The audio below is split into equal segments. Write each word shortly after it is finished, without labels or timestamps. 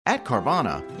At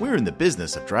Carvana, we're in the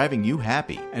business of driving you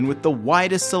happy. And with the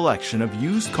widest selection of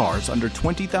used cars under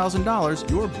 $20,000,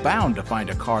 you're bound to find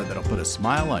a car that'll put a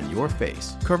smile on your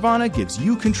face. Carvana gives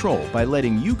you control by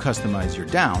letting you customize your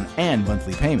down and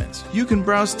monthly payments. You can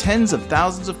browse tens of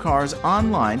thousands of cars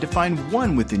online to find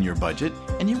one within your budget,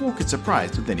 and you won't get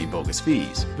surprised with any bogus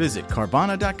fees. Visit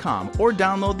Carvana.com or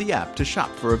download the app to shop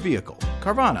for a vehicle.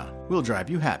 Carvana, we'll drive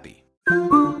you happy.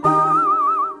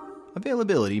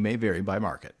 Availability may vary by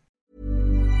market.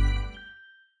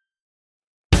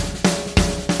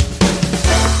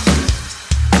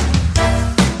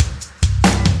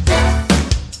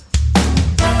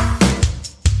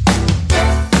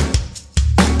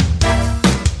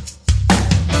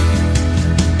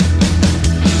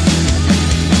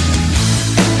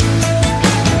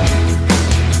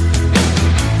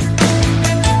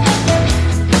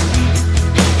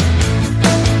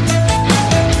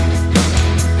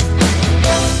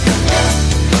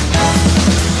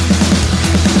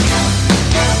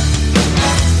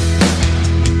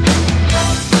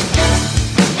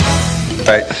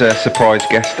 It's a surprise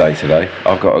guest day today.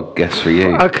 I've got a guest for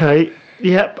you. Okay.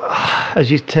 Yep.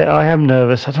 As you I am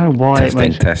nervous. I don't know why.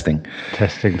 Testing.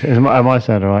 Am I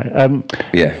sounding right?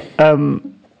 Yeah.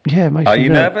 Yeah. It makes Are me you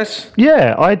nervous?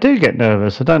 Yeah, I do get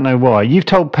nervous. I don't know why. You've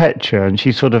told Petra, and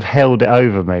she sort of held it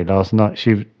over me last night.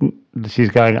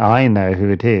 She's going, I know who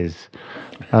it is,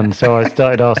 and so I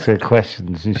started asking her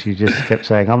questions, and she just kept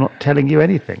saying, I'm not telling you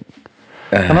anything.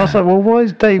 And I was like, well, why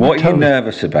is David? What are you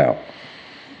nervous about?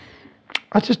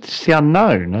 It's the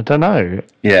unknown. I don't know.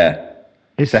 Yeah.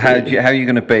 So how are you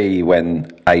going to be when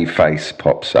a face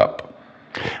pops up?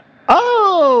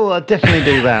 Oh, I definitely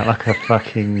do that, like a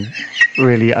fucking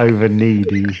really over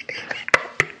needy,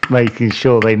 making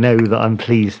sure they know that I'm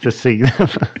pleased to see them.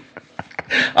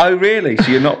 Oh, really?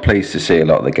 So you're not pleased to see a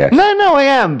lot of the guests? No, I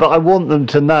am, but I want them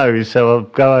to know. So I'll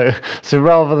go. So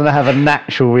rather than have a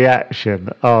natural reaction,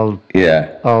 I'll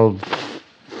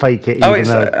fake it. Oh,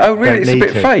 really? It's a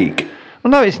bit fake. Well,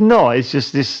 no, it's not. It's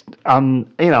just this. I'm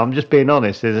just being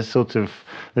honest. There's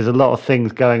a lot of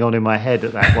things going on in my head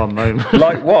at that one moment.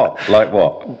 Like what?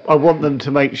 I want them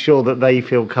to make sure that they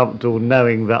feel comfortable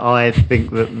knowing that I think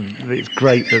that it's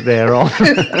great that they're on.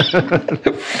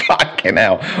 Fucking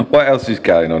hell! What else is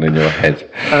going on in your head?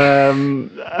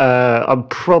 I'm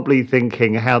probably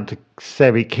thinking how to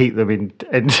keep them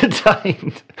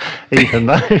entertained, even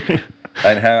though.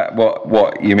 And how?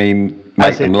 What you mean?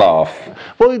 Make them laugh?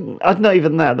 Well, not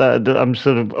even that. I'm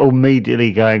sort of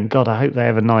immediately going, God, I hope they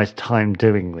have a nice time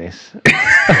doing this.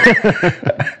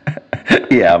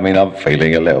 Yeah, I mean, I'm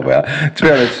feeling a little bit. To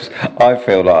be honest, I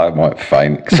feel like I might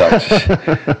faint.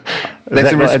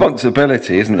 There's a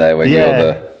responsibility, isn't there, when you're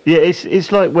the... Yeah,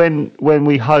 it's like when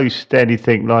we host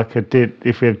anything, like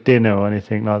if we have dinner or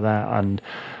anything like that, and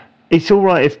it's all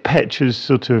right if Petra's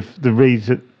sort of the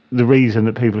reason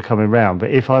that people are coming round, but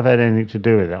if I've had anything to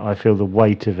do with it, I feel the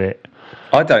weight of it.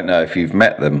 I don't know if you've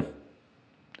met them.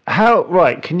 How?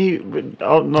 Right, can you...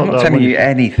 I'm not telling you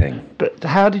anything. But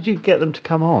how did you get them to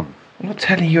come on? I'm not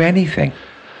telling you anything.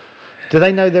 Do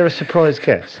they know they're a surprise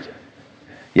guest?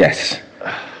 Yes.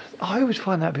 I always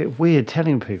find that a bit weird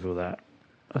telling people that.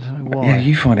 I don't know why. Yeah,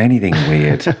 you find anything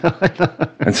weird.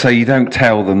 And so you don't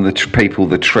tell them people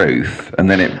the truth, and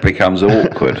then it becomes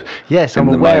awkward. Yes, I'm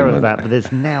aware of that, but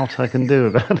there's nought I can do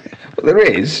about it. Well, there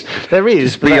is. There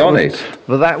is. Just be honest.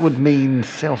 But that would mean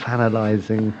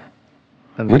self-analysing.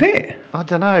 Would it? I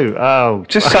don't know. Oh.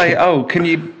 Just say, can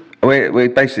you... We're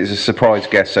basically, it's a surprise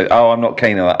guest, so, I'm not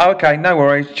keen on that. Oh, okay, no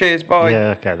worries. Cheers, bye.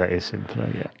 Yeah, okay, that is simpler,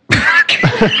 yeah.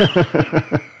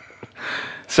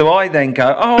 So I then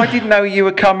go, I didn't know you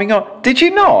were coming on. Did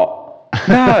you not?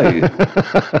 No.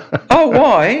 Oh,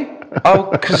 why?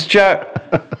 Oh, because Joe...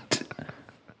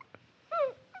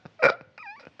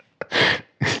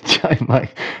 Joe might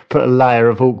put a layer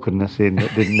of awkwardness in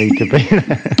that didn't need to be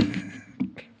there.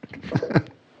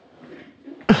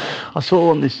 I sort of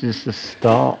want this just to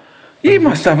start. You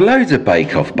must have loads of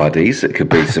bake-off buddies that could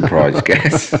be surprise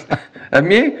guests.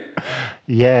 Haven't you?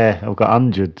 Yeah, I've got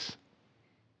hundreds.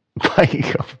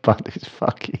 Bake-off buddies,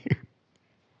 fuck you.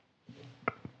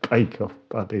 Bake-off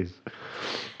buddies.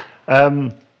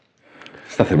 There's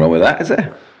nothing wrong with that, is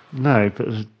there? No, but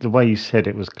the way you said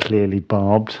it was clearly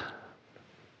barbed.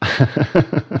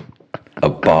 A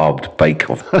barbed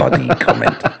bake-off buddy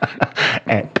comment.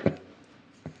 Ep.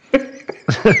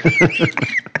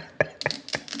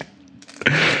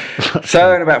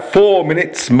 So in about 4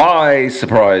 minutes, my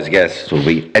surprise guest will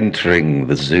be entering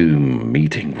the Zoom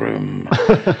meeting room.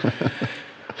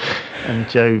 And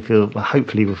Joe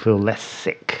hopefully will feel less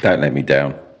sick. Don't let me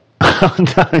down. Oh,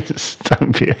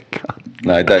 don't be a cunt.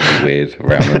 No, don't be weird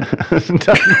around them.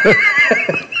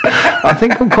 I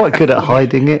think I'm quite good at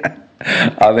hiding it.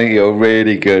 I think you're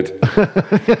really good.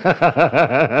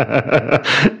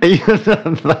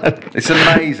 It's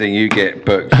amazing you get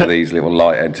booked for these little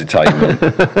light entertainment.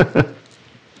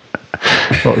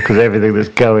 Because everything that's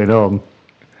going on.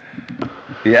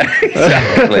 Yeah,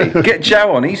 exactly. Get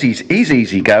Joe on. He's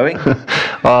easy going.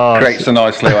 Creates a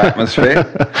nice little atmosphere.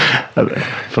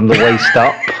 From the waist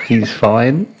up, he's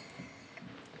fine.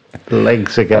 The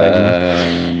legs are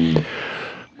going.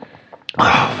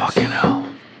 Oh, fucking hell.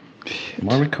 Am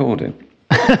I recording?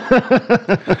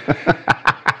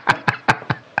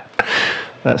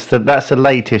 That's the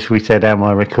latest we said, am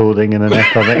I recording in an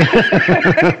episode?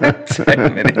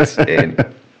 10 minutes in.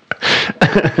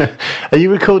 Are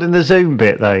you recording the Zoom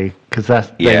bit though? Because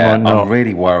yeah, I'm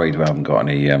really worried we haven't got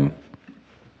any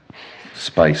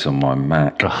space on my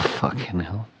Mac. Oh, fucking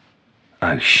hell.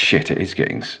 Oh shit, it is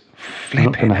getting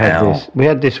flipping hell. We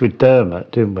had this with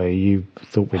Dermot, didn't we? You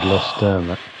thought we'd lost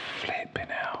Dermot. Flipping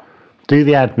hell. Do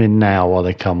the admin now while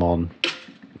they come on.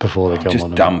 Before they come on.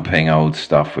 Just dumping old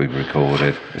stuff we've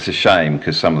recorded. It's a shame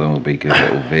because some of them will be good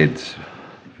little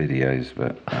videos,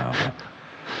 but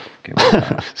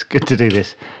it's good to do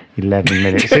this 11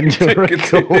 minutes into a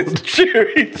record.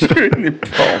 During the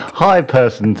pod. Hi,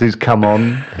 person who's come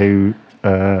on who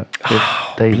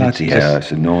bloody hell,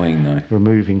 it's annoying though.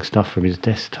 Removing stuff from his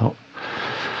desktop.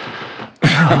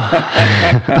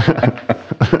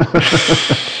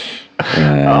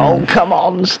 Oh, come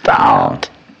on, start.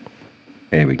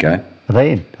 Here we go. Are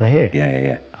they in? Are they here?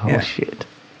 Yeah. Oh, yeah. Shit.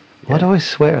 Why do I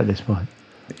swear at this point?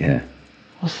 Yeah.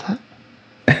 What's that?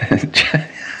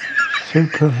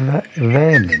 Super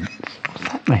vehement. What's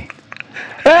that mean?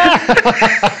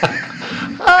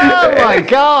 Oh, my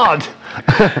God.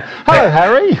 Hello,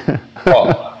 Harry.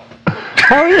 What?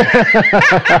 How are you?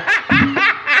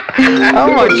 Oh,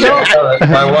 my God.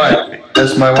 That's my wife.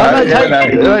 That's my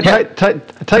wife.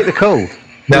 Take the call.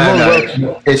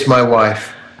 No, it's my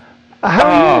wife. How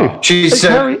are you? She's.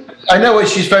 I know what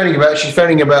she's phoning about. She's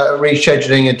phoning about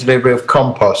rescheduling a delivery of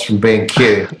compost from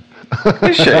B&Q.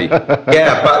 Is she?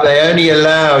 Yeah, but they only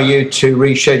allow you to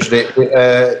reschedule it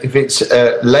if it's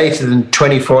later than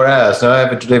 24 hours. Now I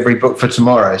have a delivery booked for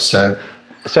tomorrow, so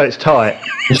it's tight.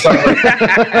 It's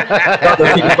not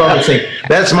looking promising.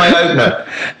 That's my opener.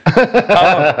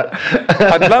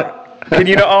 I'd love. Can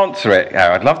you not answer it?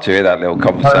 Oh, I'd love to hear that little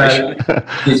conversation.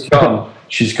 She's gone.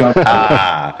 She's gone.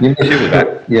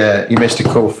 You missed a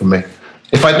call from me.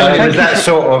 If I'd known it was that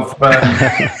sort of...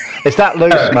 it's that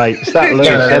loose, mate. It's that loose.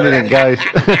 Anything goes.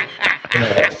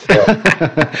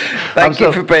 Thank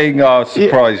you for being our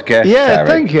surprise guest, Harry.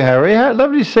 Thank you, Harry.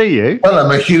 Lovely to see you. Well,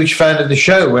 I'm a huge fan of the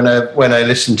show when I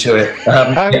listen to it.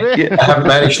 I haven't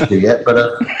managed to yet, but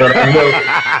I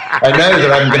know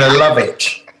that I'm going to love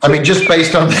it. I mean, just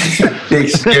based on the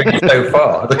experience so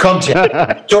far, the content.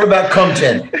 It's all about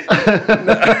content.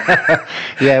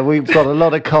 Yeah, we've got a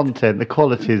lot of content. The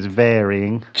quality is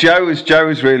varying. Joe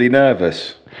was really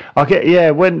nervous.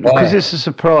 Because it's a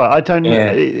surprise. I don't.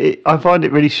 Yeah. I find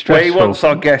it really stressful. Well, he wants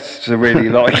our guests to really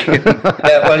like him.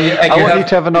 I want you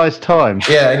to have a nice time.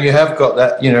 Yeah, and you have got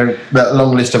that, that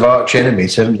long list of arch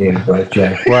enemies, haven't you,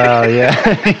 Joe? Well, yeah.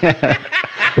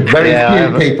 Very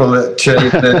few people that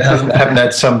haven't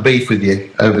had some beef with you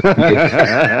over the years.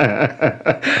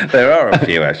 There are a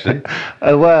few, actually.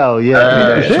 Well,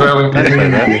 yeah.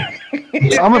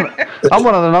 I'm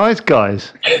one of the nice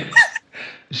guys.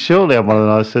 Surely I'm one of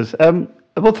the nicest.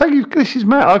 Well, thank you. This is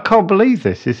Matt. I can't believe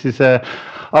this. This is. Have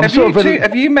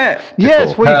you met?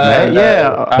 Yes, we've met.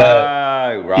 Yeah.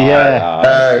 Oh, right.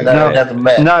 Yeah. No, never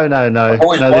met. No. I've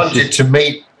always wanted to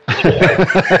meet.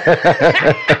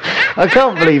 I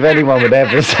can't believe anyone would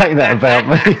ever say that about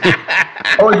me.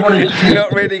 Do you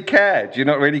not really care? Do you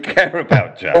not really care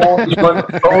about Joe?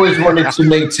 Always wanted to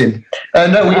meet him.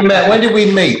 No, we met. When did we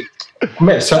meet? We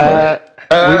met somewhere.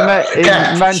 We met in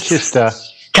Manchester.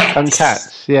 Cats. And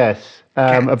Cats, yes.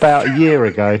 About a year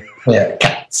ago. Yeah,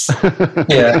 Cats. About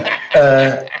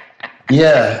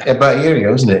a year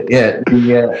ago, wasn't it?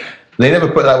 Yeah. They never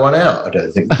put that one out, I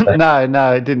don't think.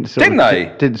 No, it didn't.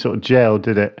 Didn't sort of gel,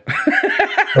 did it?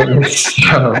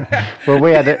 Well,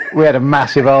 we had a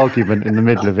massive argument in the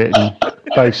middle of it, and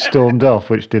both stormed off,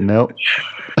 which didn't help.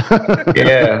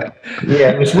 Yeah,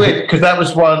 it was weird because that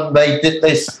was one they did.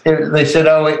 They said,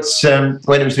 it's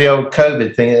when it was the old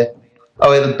COVID thing.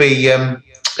 It'll be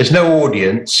there's no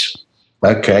audience.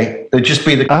 Okay, it'd just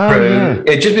be the crew. Yeah.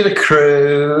 It'd just be the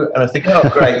crew, and I think,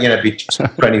 great, be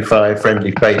 25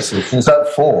 friendly faces. There's like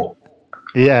 4.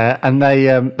 Yeah, and they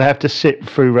have to sit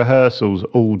through rehearsals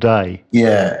all day.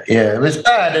 Yeah, it was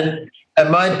bad,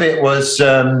 and my bit was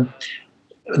the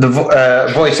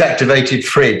voice-activated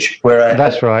fridge, where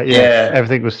That's right. Yeah,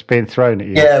 everything was being thrown at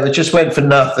you. Yeah, it just went for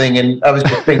nothing, and I was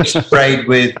just being sprayed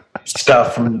with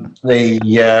stuff from the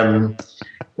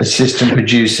assistant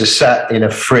producer sat in a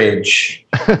fridge,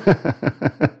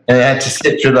 and I had to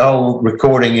sit through the whole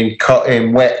recording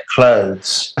in wet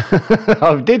clothes.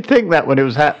 I did think that when it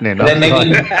was happening. And then they Like,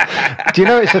 didn't, do you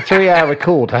know it's a 3-hour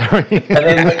record, Harry?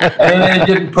 and then they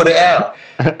didn't put it out.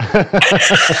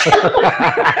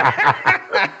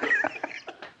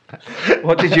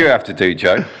 What did you have to do,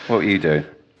 Joe? What were you doing?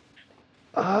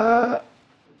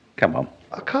 Come on.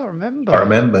 I can't remember. I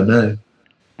remember, no.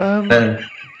 No.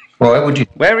 Why would you?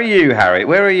 Where are you, Harry?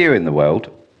 Where are you in the world?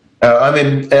 I'm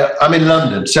in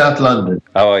London, South London.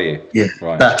 Oh, are you? Yeah,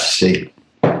 Right. Battersea.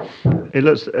 It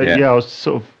looks. Yeah. I was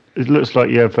sort of. It looks like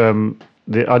you have. I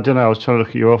don't know. I was trying to look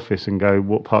at your office and go,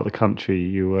 what part of the country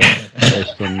you were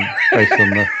based on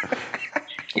the.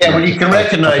 Yeah, well, you can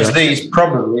recognise these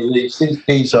probably.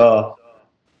 These are.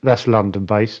 That's London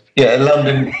based. Yeah,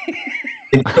 London.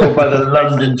 Installed by the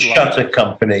London Shutter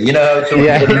Company. You know how it's all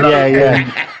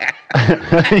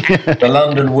the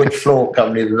London Wood Floor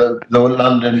Company, the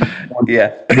London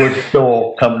Wood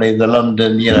Door Company, the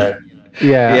London, Yeah.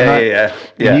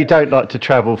 You don't like to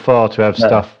travel far to have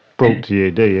stuff brought to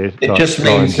you, do you? It Like just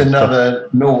means another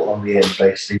naught on the end,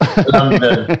 basically.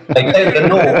 London. They take the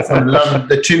naught from London,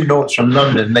 the two noughts from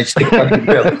London, they stick on the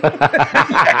bill.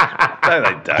 No,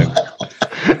 they don't.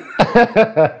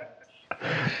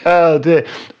 Oh dear.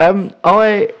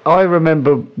 I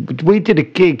remember we did a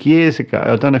gig years ago.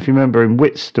 I don't know if you remember, in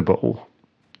Whitstable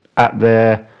at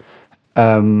their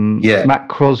Matt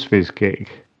Crosby's gig,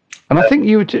 and I think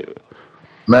you were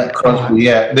Matt Crosby.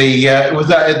 Yeah, was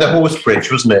that at the Horsebridge,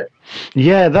 wasn't it?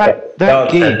 Yeah, that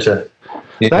gig.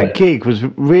 Yeah. That gig was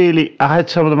really. I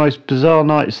had some of the most bizarre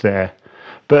nights there.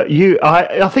 But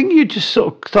I think you just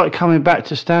sort of started coming back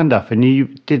to stand up, and you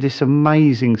did this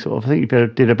amazing sort of. I think you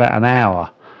did about an hour,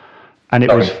 and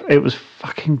it was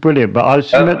fucking brilliant. But I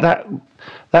was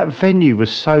that venue was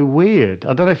so weird.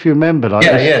 I don't know if you remember. Like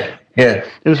Yeah. It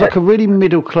was like a really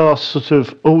middle class sort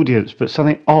of audience, but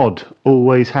something odd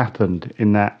always happened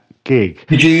in that gig.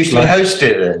 Did you used to host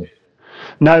it then?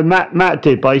 No, Matt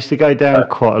did, but I used to go down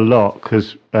quite a lot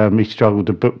because he struggled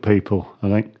to book people, I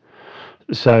think.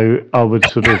 So I would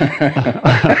sort of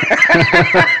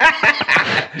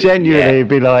genuinely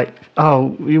be like,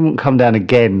 "Oh, you wouldn't come down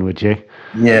again, would you?"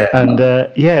 Yeah. And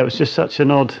it was just such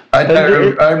an odd. I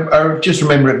just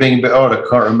remember it being a bit odd. I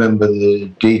can't remember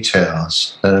the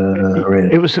details.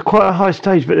 Really. It was quite a high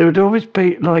stage, but there would always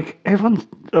be like everyone,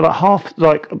 like half,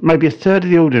 like maybe a third of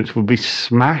the audience would be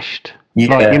smashed.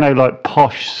 Yeah. Like like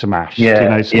posh smashed.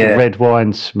 Yeah. Sort of red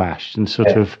wine smashed, and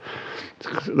sort of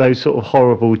those sort of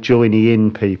horrible joiny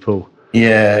in people.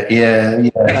 Yeah. Yeah,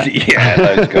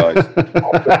 those guys.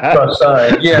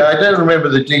 Yeah, I don't remember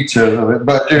the details of it,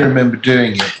 but I do remember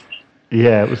doing it.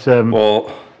 Yeah, it was.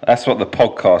 Well, that's what the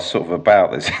podcast's sort of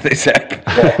about. This ep.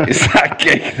 It's that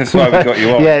gig. That's why we got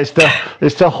you on. Yeah, it's the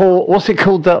what's it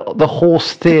called? The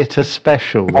Horse Theatre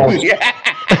Special. Yeah.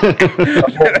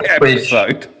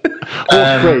 Episode.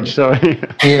 Horse Bridge. Sorry.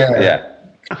 Yeah.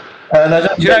 And I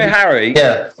don't Do you know, Harry?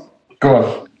 Yeah. Go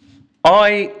on.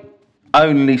 I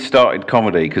only started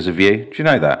comedy because of you. Do you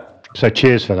know that? So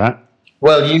cheers for that.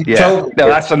 Well, you told me. No,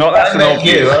 that's an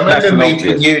obvious. I remember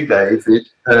meeting you, David,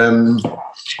 at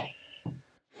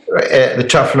the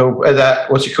Tufnell,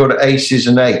 what's it called, Aces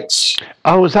and Eights.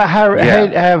 Oh, was that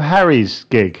Harry's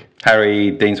gig?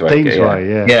 Harry Deansway.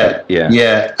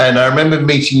 Yeah. And I remember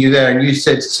meeting you there, and you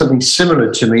said something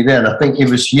similar to me then. I think it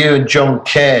was you and John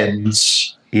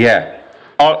Cairns. Yeah.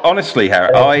 Honestly,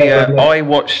 Harry, I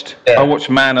watched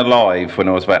Man Alive when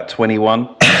I was about 21,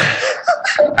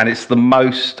 and it's the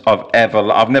most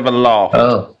I've never laughed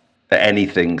at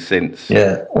anything since.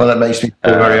 Yeah, well, that makes me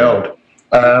feel very old.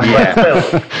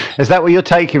 Is that what you're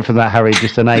taking from that, Harry?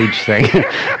 Just an age thing,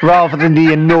 rather than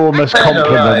the enormous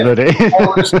compliment that it is.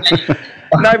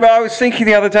 No, but I was thinking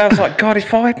the other day, I was like, God,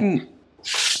 if I hadn't,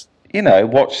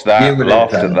 watched that,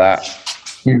 laughed at that.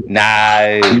 No,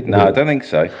 I don't think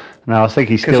so. No, I think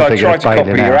he's still thinking because I tried to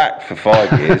copy your act for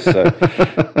 5 years. So.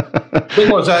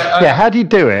 How do you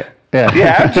do it? Yeah,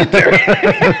 how'd you do it?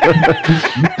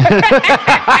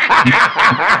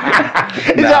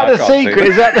 Is that the secret?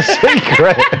 Is that the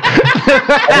secret?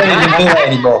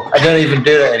 I don't even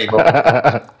do that anymore. I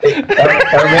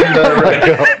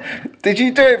remember. Did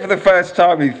you do it for the first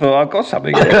time? You thought, I've got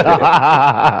something here.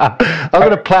 I'm going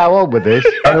to plough on with this.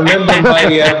 I remember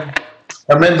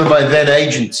remember my then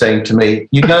agent saying to me,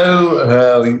 "You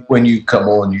know, when you come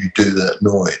on, you do that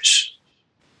noise,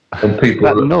 and people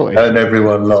and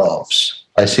everyone laughs."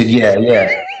 I said, "Yeah."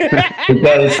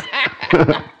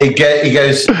 He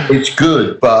goes, "It's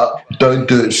good, but don't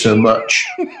do it so much."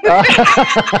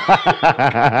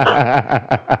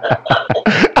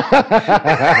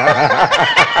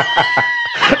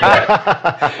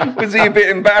 Was he a bit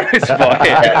embarrassed by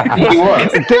it? He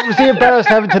was. Was he embarrassed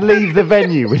having to leave the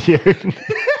venue with you?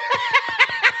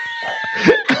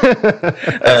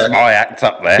 I act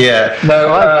up there. Yeah.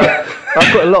 No,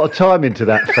 I've got a lot of time into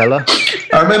that fella.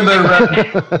 I remember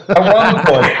at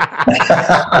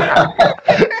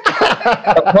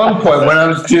one point when I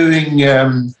was doing, you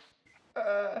know,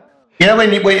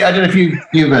 when I don't know if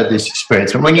you've had this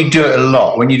experience, but when you do it a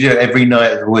lot, when you do it every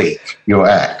night of the week, your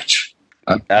act.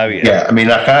 Oh yeah. Yeah, I mean,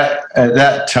 like at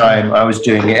that time, I was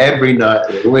doing it every night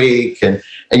of the week, and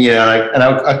you know,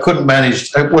 I couldn't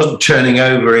manage. I wasn't turning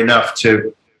over enough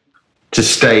to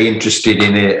stay interested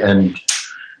in it, and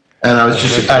I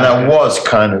was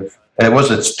kind of. There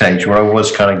was a stage where I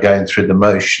was kind of going through the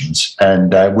motions,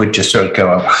 and I would just sort of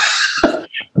go up.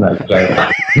 And I'd go,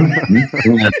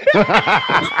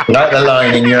 like the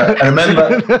line in your.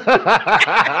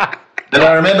 And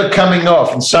I remember coming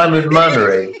off, and Simon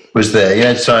Munnery was there. You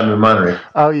know Simon Munnery?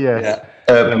 Oh, yeah.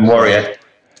 Urban Warrior.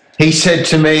 He said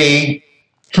to me,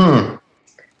 do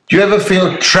you ever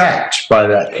feel trapped by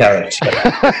that character?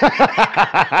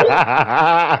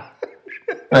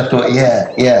 I thought,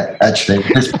 yeah, actually,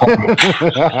 at this point.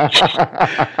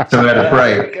 So I had a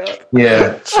break.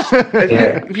 Yeah.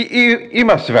 You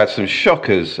must have had some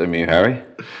shockers, Harry.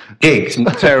 Gigs. Some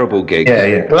terrible gigs.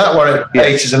 Yeah. Well, that one at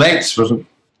 80s and 8s wasn't.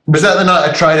 Was that the night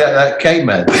I tried out that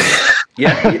caveman?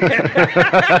 Yeah.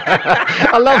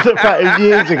 I love the fact it was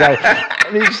years ago.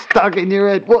 And it's stuck in your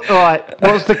head. All right,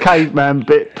 what's the caveman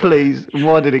bit, please?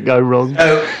 Why did it go wrong?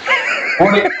 I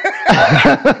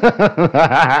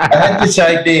had this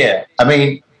idea.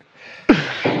 I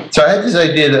had this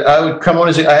idea that I would come on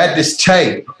I had this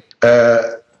tape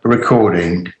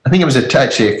recording. I think it was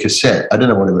actually a cassette. I don't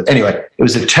know what it was. Anyway, it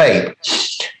was a tape.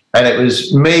 And it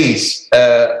was me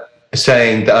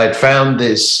saying that I'd found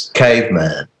this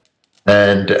caveman.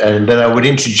 And then I would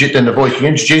introduce, then the voice would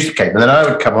introduce the caveman, and then I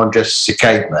would come on dressed as a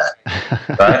caveman,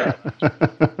 right?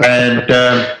 and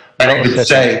it would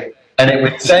say, and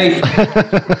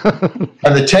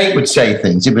the tape would say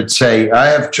things. It would say, I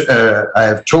have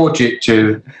taught it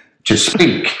to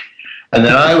speak, and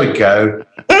then I would go,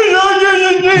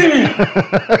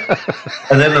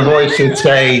 and then the voice would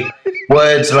say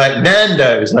words like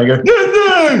Nando's, and I go,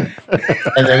 no,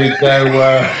 and then he'd go,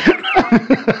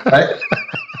 right?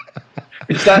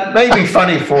 That may be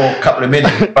funny for a couple of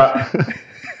minutes, but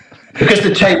because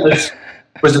the tape was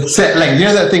a set length, you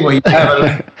know that thing where you have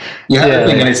a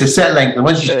thing and it's a set length, and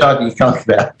once you start, you can't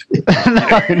get out.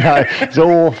 No, it's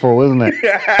awful, isn't it?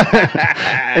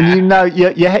 And you know,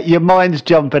 your mind's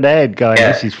jumping ahead, going,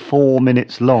 "This is 4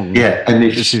 minutes long." Yeah, and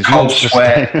this is cold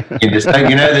sweat. You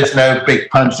know, there's no big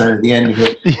punchline at the end of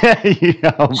it. Yeah,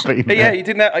 you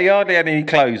didn't. You hardly had any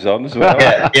clothes on as well.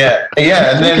 Yeah,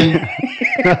 and then.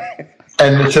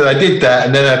 And so I did that,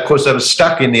 and then of course I was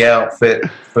stuck in the outfit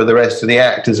for the rest of the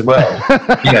act as well.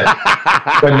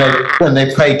 When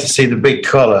they paid to see the big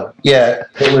collar, it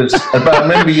was. But I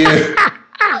remember you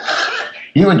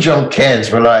and John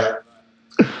Cairns were like,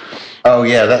 "Oh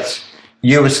yeah, that's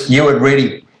you." You were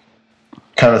really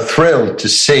kind of thrilled to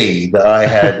see that I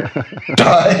had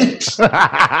died, and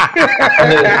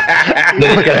that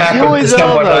it could happen to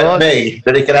someone like me.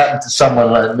 That it could happen to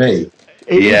someone like me.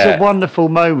 It is a wonderful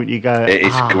moment. You go, it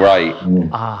is great.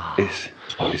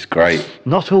 It's great.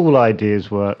 Not all ideas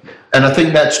work, and I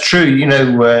think that's true. You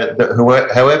know,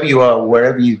 however you are,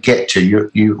 wherever you get to,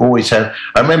 you always have.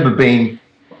 I remember doing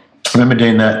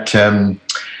that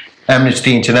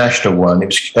Amnesty International one.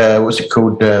 It was what's it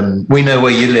called? We Know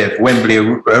Where You Live, Wembley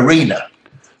Arena.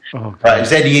 Oh, right, it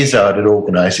was Eddie Izzard had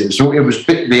organised it. It was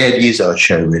the Eddie Izzard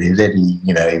show. Really, it was Eddie.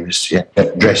 You know, it was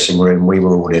at dressing room. We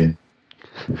were all in.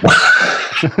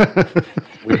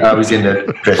 I was in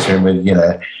the dressing room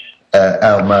with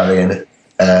Al Murray and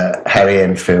Harry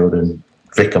Enfield and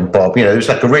Vic and Bob. You know, it was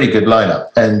like a really good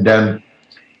lineup. And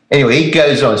anyway, he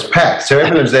goes on. It's packed, so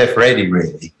everyone's there for Eddie.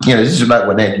 Really, you know, this is about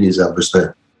when Eddie Izzard was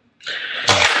there.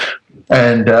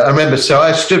 And I remember, so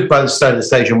I stood by the side of the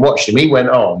stage and watched him. He went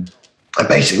on. I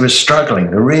basically was struggling,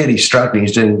 really struggling.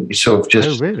 He's doing sort of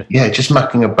just, just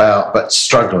mucking about, but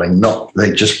struggling.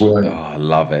 They just weren't. Oh, I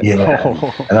love it. You know?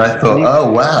 And I thought,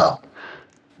 oh wow,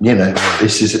 you know,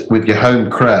 this is with your home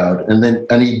crowd.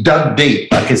 And he dug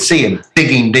deep. I could see him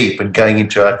digging deep and going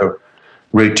into like a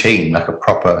routine, like a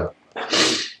proper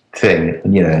thing,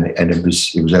 and it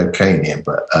was okay in here,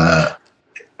 but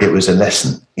it was a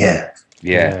lesson. Yeah.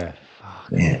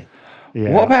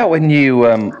 What about when you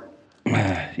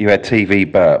had TV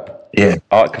burp? Yeah.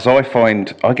 Because I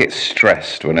find I get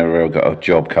stressed whenever I've got a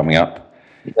job coming up.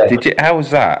 Yeah. How was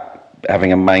that,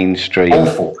 having a mainstream?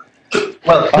 Awful.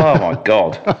 Well, oh my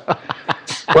God.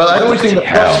 Well, I always think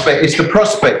it's the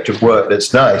prospect of work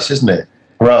that's nice, isn't it?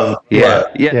 Rather than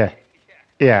work. Yeah,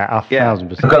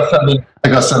 1,000%. I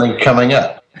got something coming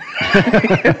up.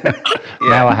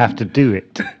 Now I have to do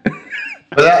it.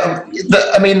 But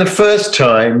the first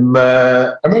time,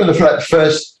 I remember the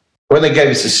first when they gave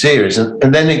us the series,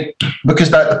 and then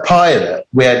because the pilot,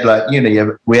 we had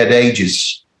we had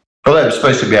ages. Although it was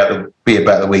supposed to be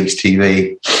about the week's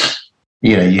TV,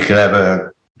 you could have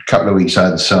a couple of weeks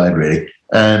either side, really.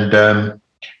 And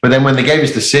but then when they gave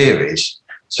us the series,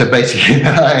 so basically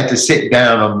I had to sit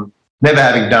down on, never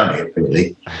having done it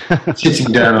really,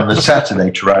 sitting down on the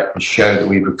Saturday to write the show that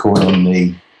we record on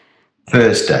the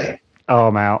Thursday. Oh,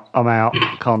 I'm out.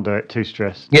 Can't do it. Too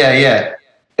stressed. Yeah.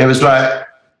 It was like,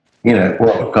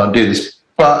 I can't do this.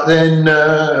 But then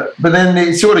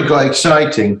it sort of got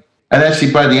exciting, and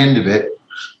actually by the end of it,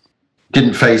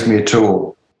 didn't faze me at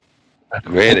all.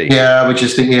 Really? Yeah, I would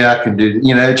just think, I can do.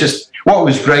 Just what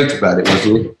was great about it was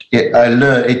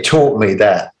it taught me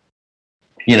that.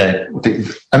 It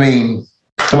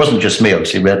wasn't just me.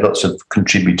 Obviously, we had lots of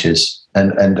contributors,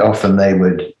 and often they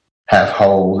would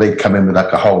they'd come in with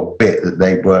like a whole bit that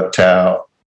they worked out.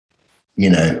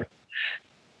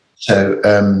 So,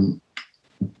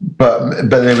 but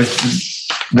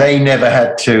they never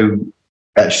had to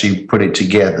actually put it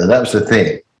together. That was the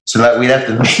thing. So we'd have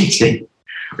the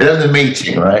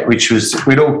meeting, right? Which was,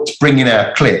 we'd all bring in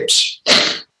our clips,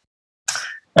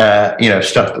 stuff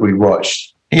that we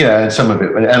watched, and some of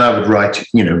it, and I would write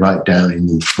down in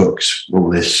these books all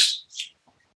this,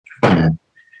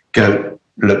 goat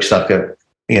looks like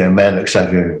man looks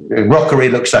like a rockery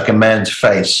looks like a man's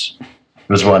face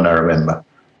was one I remember.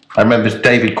 I remember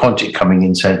David Quantick coming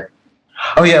in saying,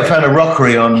 "Oh yeah, I found a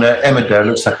rockery on Emmerdale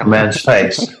looks like a man's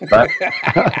face." Right?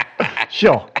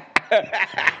 Sure.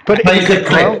 But he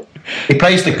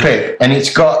plays the clip, and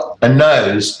it's got a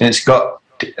nose and it's got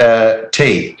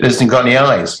teeth. It hasn't got any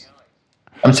eyes.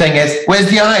 I'm saying, yes, where's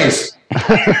the eyes?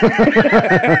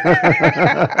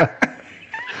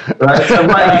 Right, so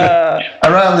I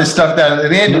write this stuff down. At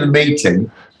the end of the meeting,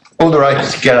 all the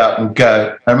writers get up and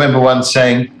go. I remember one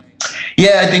saying,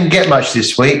 "Yeah, I didn't get much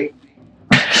this week."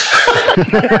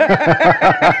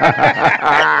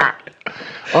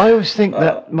 I always think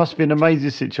that must be an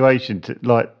amazing situation to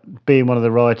being one of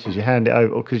the writers. You hand it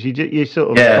over because you're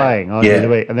sort of playing, aren't you, in the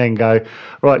week, and then go,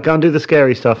 right, go and do the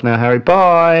scary stuff now, Harry.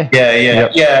 Bye. Yeah.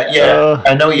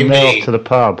 I know what you mean. Off to the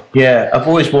pub. Yeah, I've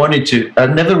always wanted to.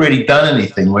 I've never really done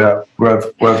anything where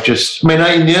I've just. in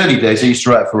the early days I used to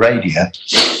write for radio,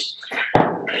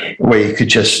 where you could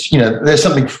just, there's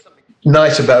something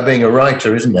nice about being a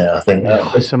writer, isn't there? I think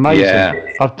it's amazing. Yeah.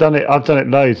 I've done it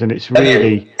loads, and it's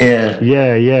really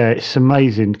it's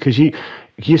amazing because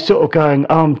you're sort of going,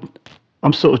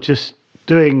 I'm sort of just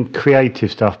doing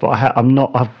creative stuff, but I'm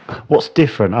not. What's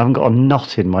different? I haven't got a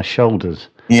knot in my shoulders.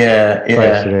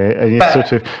 Basically. And you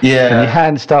and you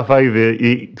hand stuff over.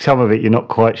 Some of it you're not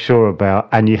quite sure about,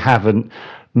 and you haven't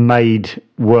made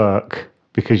work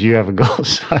because you haven't got to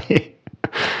say it.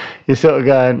 You're sort of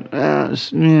going,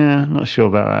 not sure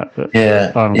about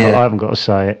that, but I haven't got to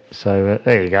say it. So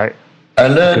there you go. I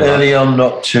learned early on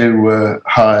not to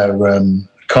hire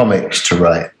comics to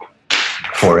write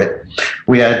for it.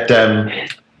 We had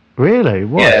really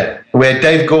what? Yeah, we had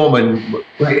Dave Gorman.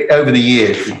 Over the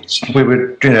years, we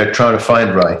were trying to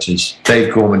find writers.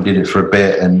 Dave Gorman did it for a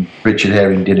bit, and Richard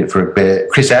Herring did it for a bit.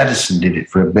 Chris Addison did it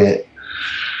for a bit,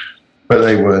 but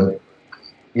they weren't.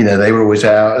 They were always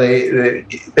out. They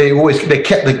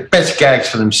kept the best gags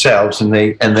for themselves, and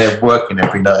they're working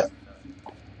every night.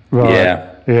 Right.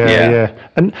 Yeah.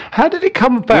 And how did it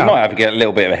come about? We might have to get a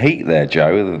little bit of heat there,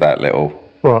 Joe. With that little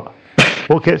what?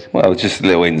 What gets? Well, just a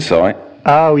little insight.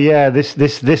 Oh yeah, this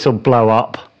will blow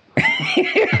up.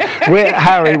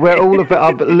 Harry, we're all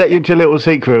about. I'll let you into a little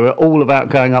secret. We're all about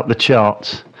going up the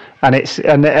charts, and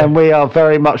we are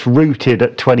very much rooted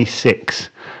at 26.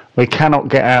 We cannot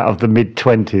get out of the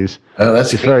mid-20s. Oh,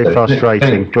 that's very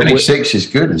frustrating. 26 is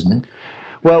good, isn't it?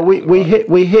 Well, we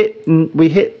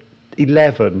hit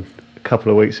 11 a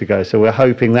couple of weeks ago, so we're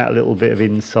hoping that little bit of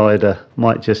insider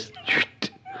might just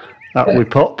up we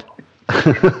pop.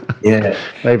 Yeah,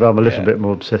 maybe I'm a little bit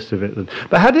more obsessed with it than.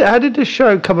 But how did the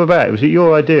show come about? Was it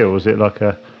your idea, or was it like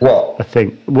a what a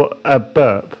thing? What a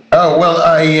burp? Oh well,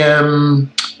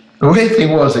 The weird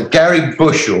thing was that Gary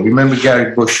Bushell, remember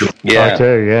Gary Bushell? I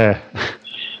do, yeah.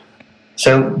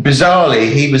 So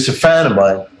bizarrely, he was a fan of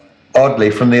mine, oddly,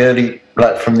 from the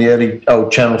early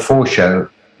old Channel 4 show,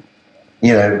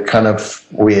 you know, kind of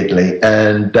weirdly.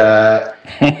 And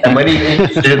when he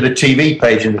did the TV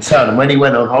page in the Sun, and when he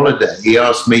went on holiday, he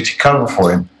asked me to cover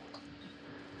for him.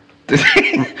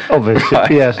 Obviously,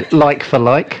 yes, like for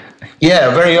like.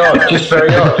 Yeah, very odd, just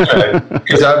very odd.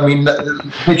 Because I mean,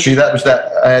 literally,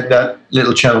 I had that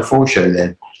little Channel 4 show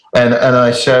then, and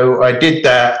I did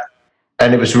that,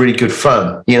 and it was really good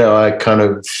fun. You know, I kind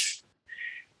of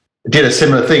did a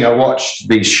similar thing. I watched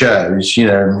these shows. You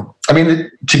know, I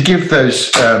mean, to give those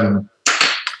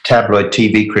tabloid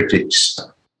TV critics,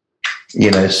 you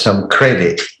know, some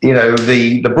credit. You know,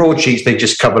 the broadsheets, they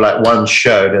just cover like one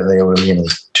show, don't they, or you know,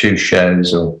 two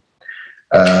shows, or.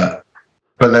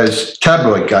 But those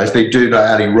tabloid guys, they do like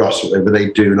Ali Ross or whatever, they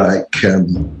do like,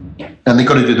 and they've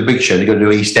got to do the big show. They've got to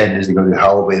do EastEnders, they've got to do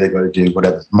Holby, they've got to do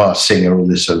whatever, Masked Singer, all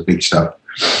this sort of big stuff.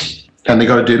 And they've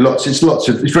got to do it's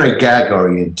very gag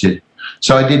oriented.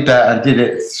 So I did that, I did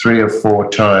it 3 or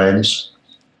 4 times.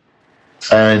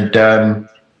 And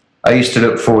I used to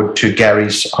look forward to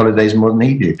Gary's holidays more than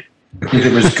he did. Because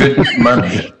it was good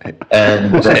money.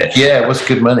 And it was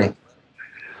good money.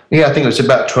 Yeah, I think it was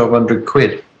about 1,200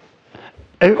 quid.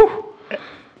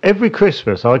 Every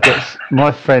Christmas,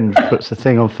 my friend puts a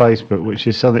thing on Facebook, which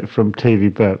is something from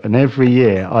TV Burp, and every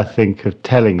year I think of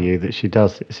telling you that she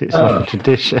does this. It's like a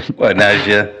tradition. Well,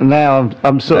 now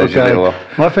I'm sort of going.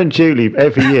 My friend Julie,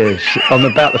 every year on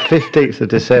about the 15th of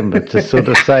December, to sort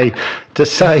of say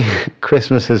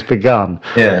Christmas has begun.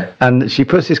 Yeah. And she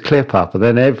puts this clip up, and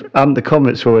then the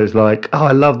comments are always like, "Oh,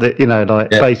 I love that," you know, like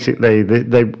basically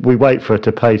we wait for her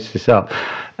to post this up,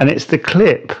 and it's the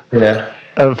clip. Yeah.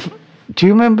 Do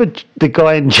you remember the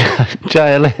guy in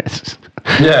JLS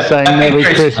saying Merry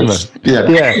Christmas?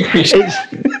 Yeah.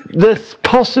 It's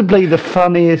possibly the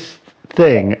funniest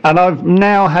thing, and I've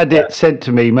now had it said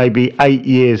to me maybe 8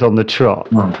 years on the trot,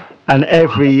 and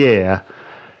every year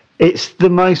it's the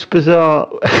most bizarre.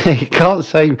 He can't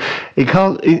say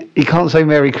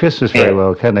Merry Christmas very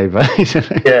well, can he? It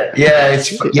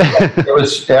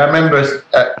was.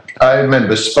 I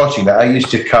remember spotting that. I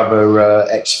used to cover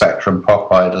X Factor and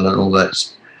Pop Idol and all that,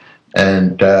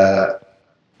 and but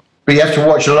you have to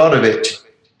watch a lot of it,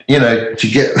 you know, to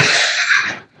get.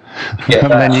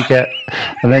 And then you get.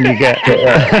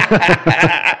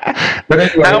 But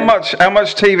anyway, how much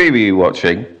TV were you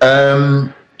watching?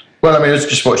 Well, I mean, I was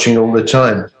just watching all the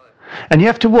time. And you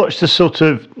have to watch the sort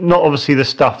of, not obviously the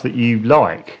stuff that you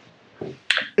like,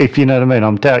 if you know what I mean.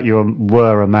 I doubt you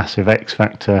were a massive X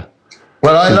Factor.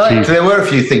 Well, there were a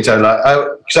few things I liked.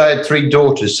 Because I had 3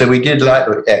 daughters, so we did like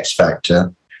X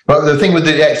Factor. But the thing with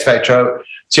the X Factor,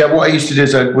 what I used to do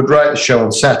is I would write the show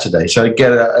on Saturday. So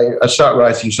I'd start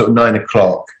writing sort of 9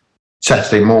 o'clock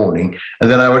Saturday morning, and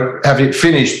then I would have it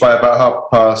finished by about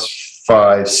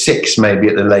 5:30, 6 maybe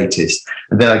at the latest.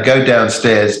 And then I'd go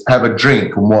downstairs, have a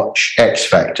drink and watch X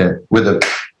Factor with a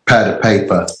pad of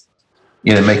paper,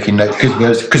 you know, making notes,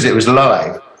 because it was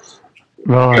live.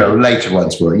 Right. You know, later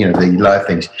ones were, you know, the live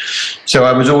things. So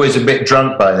I was always a bit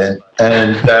drunk by then,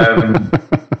 and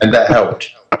and that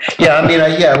helped. Yeah, I mean,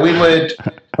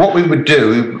 what we would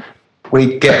do,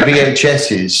 we'd get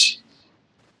VHSs.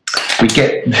 We'd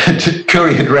get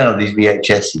couriered around these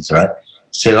VHSs, right?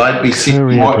 So I'd be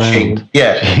watching. Around.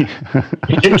 Yeah,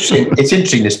 it's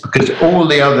interesting this, because all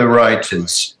the other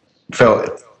writers feel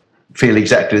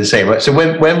exactly the same, right? So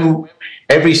when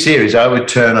every series I would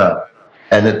turn up,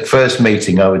 and at the first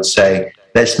meeting I would say,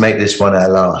 "Let's make this one our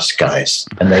last, guys,"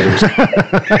 and they would.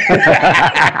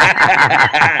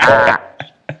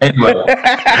 Anyway,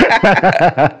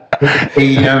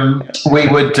 we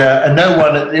would, and no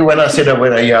one. When I said, "Oh,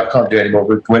 well, I can't do it anymore.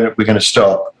 We're going to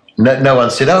stop." No one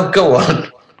said, "Oh, go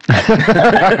on."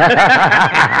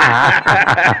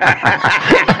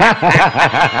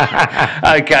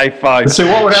 Okay, fine. So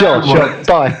what would happen?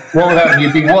 Bye. What would happen?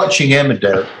 You'd be watching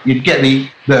Emmerdale. You'd get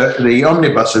the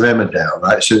omnibus of Emmerdale,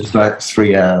 right? So it's like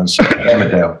 3 hours.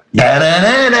 Emmerdale.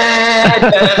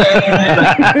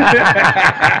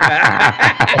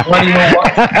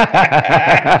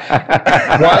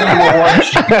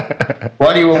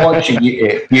 While you were watching,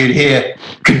 you'd hear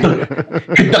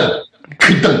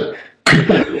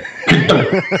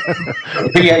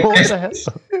VHS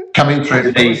coming through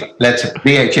the letter.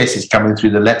 VHS is coming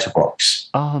through the letterbox.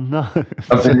 Oh no!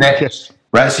 Of the net,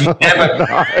 right? So you never.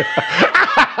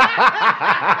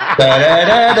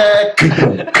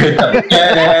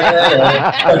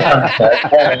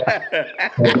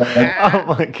 Oh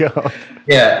my god!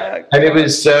 Yeah, and it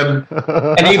was,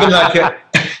 and even like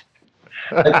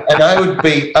and I would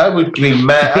be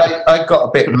mad. I got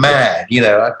a bit mad,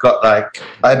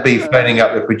 I'd be phoning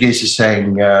up the producer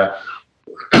saying,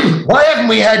 why haven't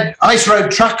we had Ice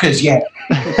Road Truckers yet?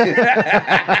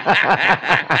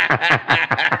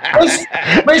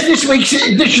 Where's this week's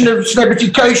edition of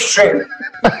Celebrity Coast Trip?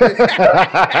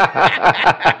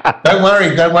 Don't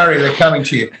worry, they're coming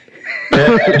to you.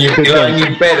 And you'd be lying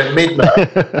in bed at midnight.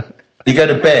 You go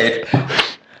to bed,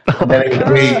 and then it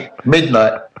would be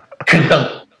midnight.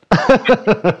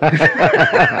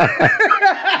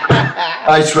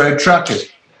 Ice Road Truckers.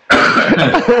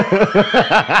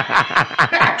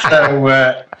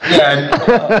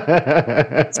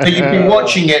 So you've been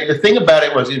watching it. The thing about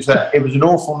it was that it was an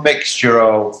awful mixture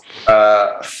of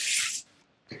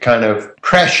kind of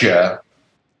pressure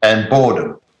and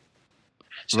boredom.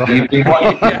 So you've been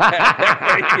watching,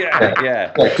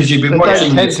 because you've been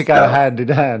watching. They tend to go hand in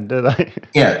hand, do they?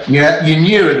 Yeah, you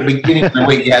knew at the beginning of the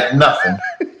week you had nothing,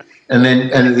 and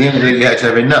at the end of the week you had to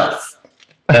have enough,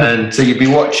 and so you'd be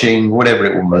watching whatever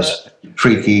it was,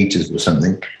 Freaky Eaters or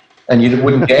something, and you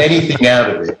wouldn't get anything out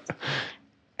of it,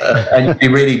 and you'd be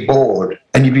really bored,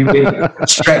 and you'd be really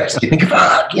stressed. You think,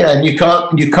 and you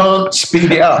can't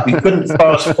speed it up. You couldn't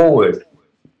fast forward.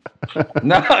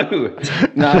 No.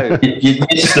 You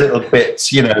miss little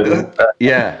bits,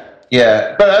 Yeah.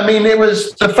 But I mean, it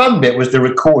was the fun bit was the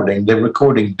recording. The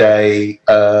recording day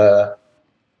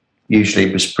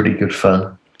usually was pretty good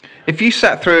fun. If you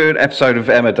sat through an episode of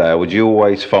Emmerdale, would you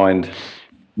always find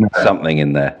something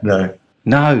in there? No.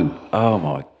 Oh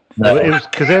my. No. It was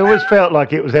because it always felt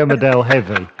like it was Emmerdale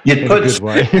heavy. You'd put, in a good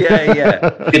way.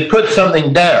 Yeah. You'd put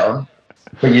something down,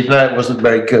 but you'd know it wasn't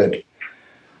very good.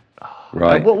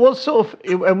 Right. What sort of,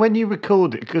 and when you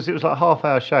record it, because it was like a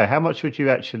half-hour show, how much would you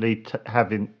actually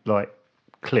have in like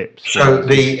clips? So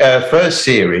the first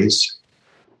series,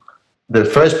 the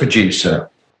first producer,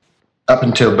 up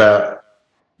until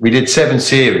we did 7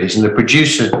 series, and the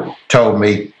producer told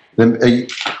me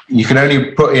you can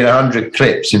only put in 100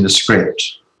 clips in the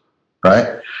script,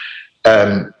 right?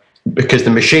 Because the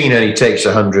machine only takes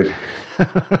 100. You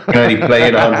can only play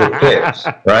in 100 clips,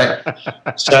 right?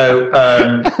 So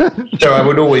I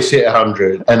would always hit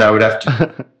 100, and I would have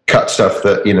to cut stuff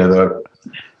that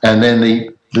and then he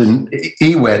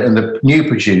went, and the new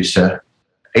producer,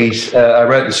 I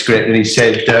wrote the script, and he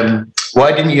said,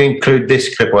 "Why didn't you include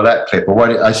this clip or that clip?"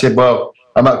 Or I said, "Well,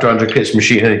 I'm up to 100 clips.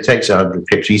 Machine only takes 100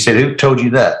 clips." He said, "Who told you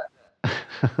that?"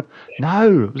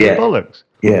 No, it was bollocks.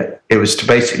 Yeah, it was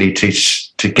basically to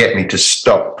get me to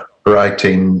stop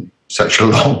writing such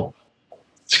long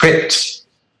scripts.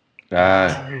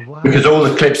 Wow. Because all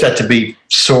the clips had to be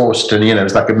sourced, and it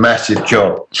was like a massive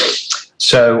job.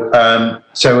 So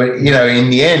in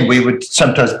the end, we would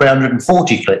sometimes play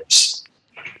 140 clips,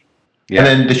 and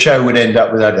then the show would end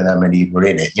up with, I don't know how many were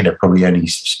in it. Probably only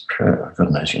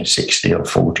 60 or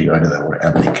 40. I don't know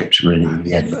how many clips were in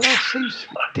the end. But that seems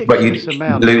ridiculous. But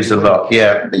you'd lose a lot.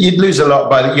 Yeah, you'd lose a lot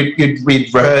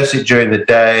we'd rehearse it during the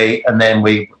day, and then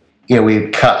we'd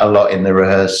cut a lot in the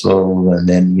rehearsal, and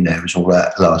then it was all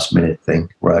that last minute thing,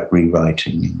 right?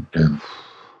 Rewriting. And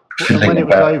when it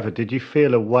was over, did you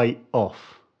feel a weight off?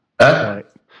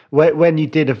 When you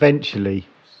did eventually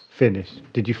finish,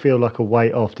 did you feel like a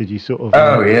weight off? Did you sort of?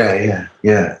 Oh yeah.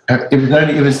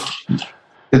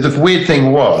 The weird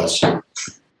thing was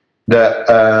that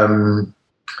on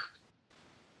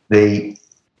the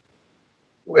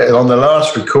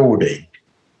last recording,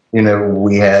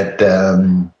 we had.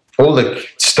 All the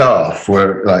staff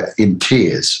were like in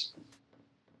tears.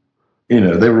 They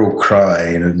were all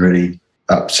crying and really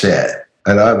upset.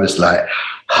 And I was like,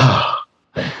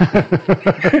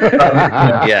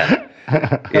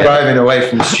 driving away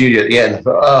from the studio at the end.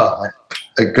 But,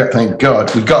 thank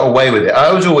God we got away with it.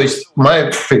 My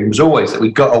feeling was always that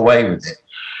we got away with it.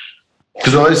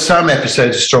 Because although some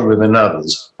episodes are stronger than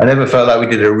others, I never felt like we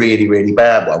did a really, really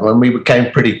bad one. When we came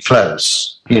pretty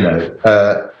close,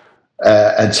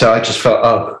 and so I just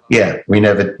felt, we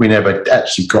never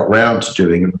actually got round to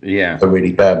doing a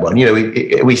really bad one.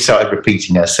 We started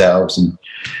repeating ourselves, and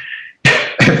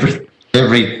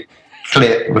every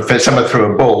clip, if someone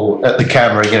threw a ball at the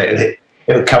camera, it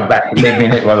would come back and let me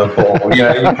hit one of the ball.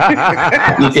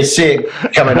 You could see it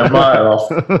coming a mile off.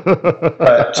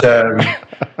 But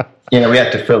we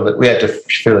had to fill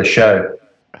a show.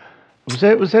 Was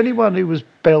there anyone who was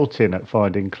belting at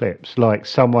finding clips? Like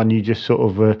someone you just sort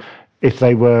of if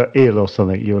they were ill or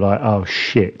something, you were like, oh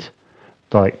shit,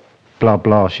 like blah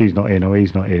blah, she's not in or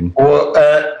he's not in. Well,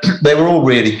 they were all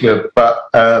really good, but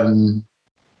I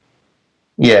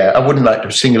wouldn't like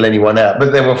to single anyone out.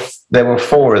 But there were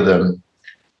 4 of them,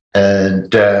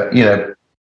 and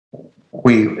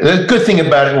the good thing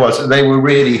about it was that they were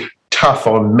really tough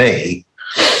on me,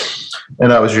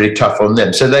 and I was really tough on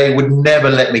them. So they would never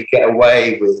let me get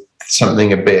away with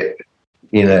something a bit,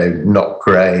 not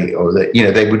great, or that,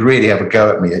 they would really have a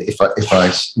go at me if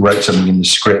I wrote something in the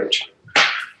script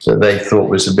that they thought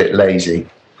was a bit lazy.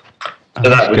 So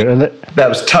that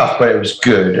was tough, but it was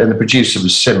good, and the producer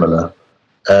was similar.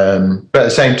 But at the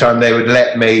same time, they would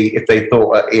let me, if they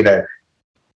thought,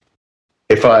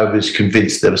 if I was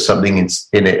convinced there was something in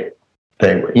it.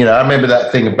 I remember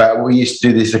that thing about, we used to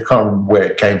do this, I can't remember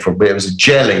where it came from, but it was a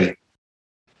jelly.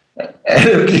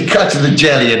 And you cut to the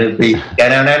jelly and it'd be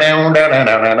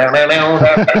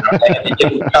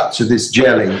cuts of this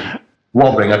jelly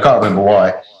wobbling. I can't remember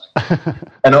why.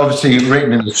 And obviously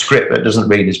written in the script that doesn't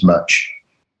read as much.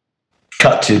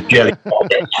 Cut to jelly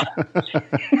wobbling.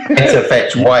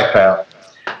 SFX Wipeout.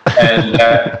 And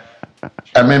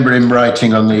I remember him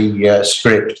writing on the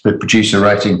script, the producer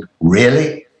writing,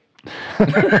 "Really?"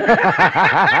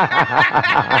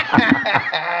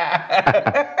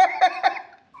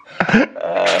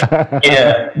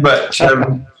 But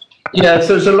so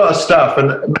there's a lot of stuff, and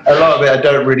a lot of it I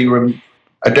don't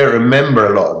remember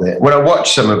a lot of it. When I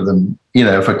watch some of them,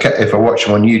 if I watch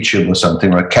them on YouTube or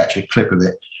something, or I catch a clip of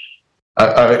it,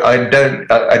 I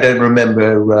don't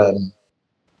remember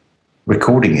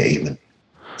recording it even.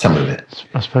 Some of it.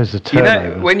 I suppose the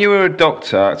turnover. When you were a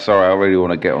doctor, sorry, I really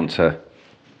want to get onto.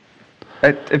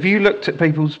 Have you looked at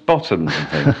people's bottoms and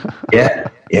things?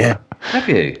 Yeah. Have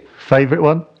you? Favourite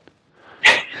one?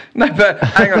 No, but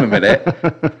hang on a minute.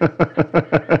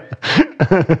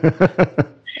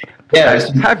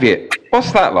 Have you?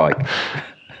 What's that like?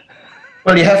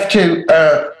 Well, you have to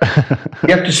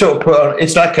sort of put on.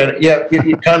 It's like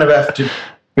you kind of have to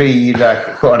be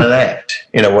like put on an act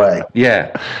in a way.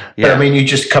 Yeah. But, I mean, you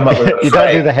just come up with. You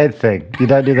don't do the head thing. You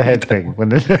don't do the head thing when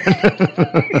this.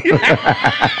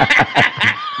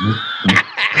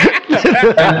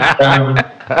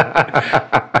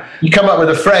 You come up with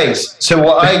a phrase. So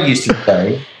what I used to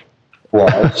say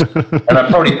was, and I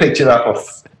probably picked it up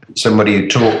off somebody who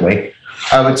taught me.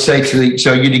 I would say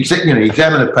you'd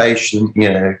examine the patient,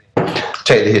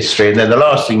 take the history, and then the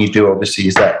last thing you do, obviously,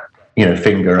 is that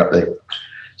finger up there.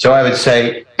 So I would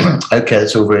say, okay,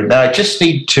 that's all very. Now I just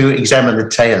need to examine the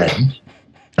tail end.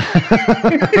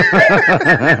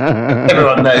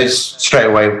 Everyone knows straight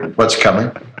away what's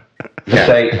coming. Yeah.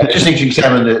 Say, I just need to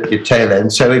examine your tail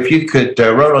end. So if you could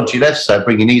roll onto your left side,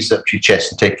 bring your knees up to your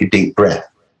chest and take a deep breath.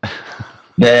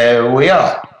 There we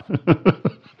are.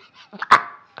 I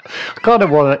kind of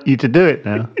want you to do it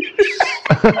now.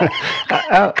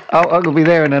 I'll be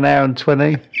there in an hour and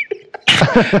 20.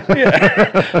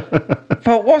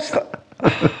 But what's that?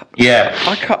 Yeah,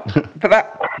 I can't.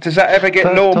 But does that ever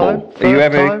get normal? Do you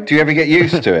ever get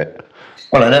used to it?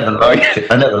 Well, I never liked it.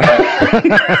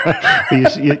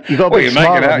 You got a big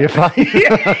smile on your face.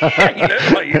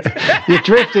 You're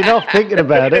drifting off thinking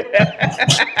about it.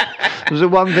 It was the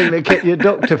one thing that kept you a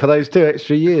doctor for those 2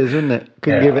 extra years, wasn't it?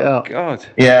 Couldn't give it up. God.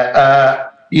 Yeah,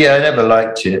 I never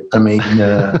liked it. I mean,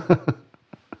 I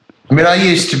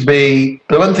used to be.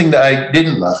 The one thing that I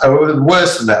didn't like, or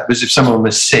worse than that, was if someone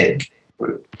was sick.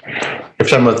 If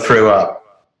someone threw up,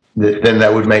 then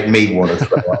that would make me want to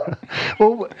throw up.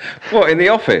 Well, what, in the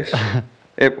office?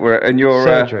 In your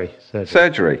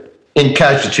surgery? In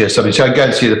casualty or something. So I go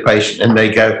and see the patient and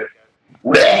they go,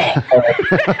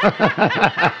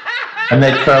 and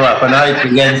they throw up, and I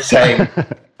begin saying,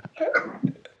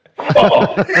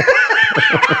 oh.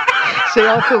 See,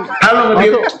 I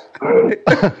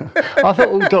thought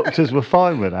all doctors were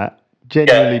fine with that.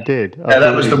 Genuinely did.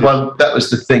 That was the one. That was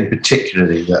the thing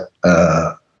particularly that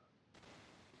I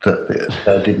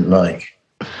didn't like.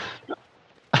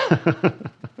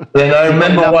 Then I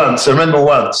remember once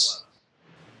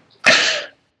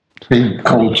being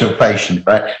called to a patient.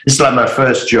 Right, it's like my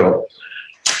first job.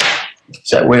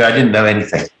 So where I didn't know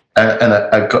anything, and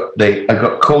I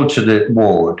got called to the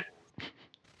ward.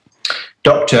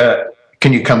 Doctor,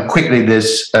 can you come quickly?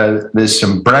 There's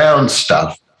some brown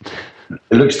stuff.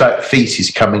 It looks like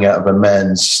feces coming out of a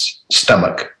man's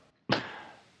stomach,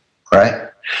 right?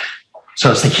 So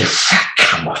I was thinking,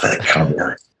 come off that, come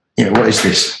on. What is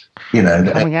this?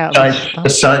 A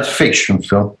science fiction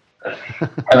film.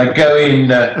 And I go in,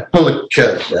 pull the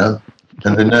curtain down,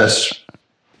 and the nurse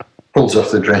pulls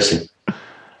off the dressing.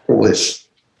 All this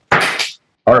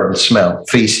horrible smell,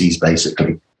 feces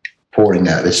basically, pouring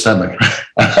out of his stomach.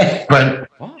 I went,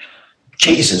 what?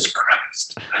 Jesus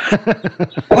Christ.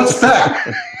 What's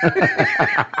that?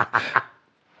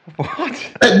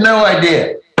 What? I had no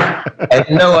idea. I had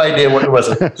no idea what it was.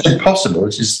 It's impossible.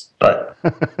 It's just like,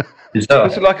 bizarre.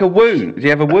 Was it like a wound? Did he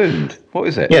have a wound? What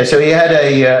is it? Yeah, so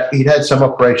he'd had some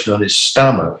operation on his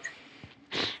stomach,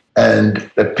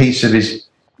 and a piece of his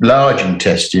large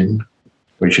intestine,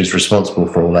 which is responsible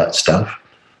for all that stuff,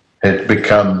 had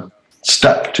become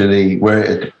stuck to where it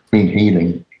had been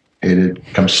healing. It had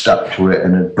come stuck to it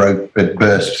and it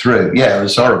burst through. Yeah, it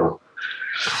was horrible.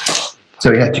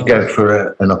 So he had to go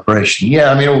for an operation.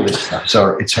 Yeah, I mean, all this stuff.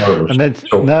 Sorry, it's horrible. And then,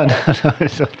 no,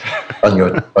 it's not.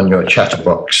 on your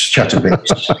Chatterbox. I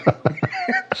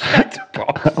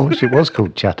wish it was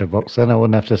called Chatterbox, then I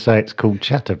wouldn't have to say it's called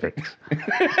Chatterbix.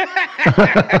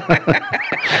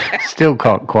 Still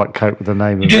can't quite cope with the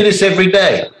name You do this every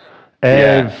day?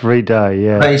 Every day,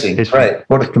 yeah. Amazing, it's great.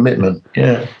 What a commitment.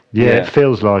 Yeah, it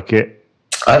feels like it.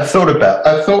 I've thought about,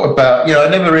 I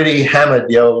never really hammered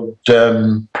the old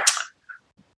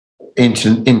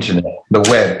internet, the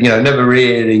web, never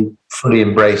really fully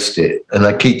embraced it. And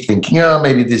I keep thinking,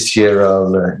 maybe this year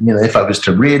I'll, if I was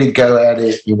to really go at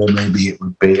it,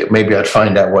 maybe I'd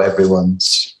find out what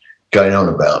everyone's going on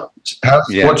about.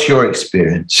 What's your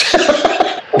experience?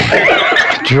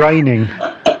 Draining.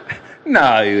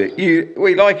 No,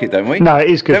 we like it, don't we? No, it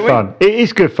is good fun. It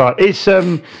is good fun. It's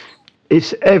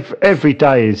every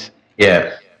day is.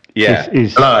 Yeah.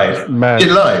 Is live. Mad. Is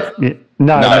it live?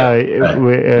 No.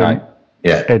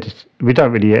 We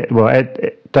don't really. Well,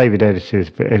 David editors,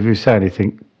 but if we say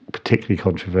anything particularly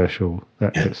controversial,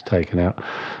 that gets taken out.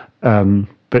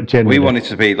 But generally, we want it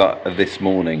to be like This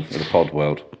Morning with the Pod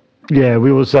World. Yeah,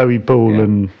 we will Zoe Ball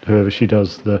and whoever she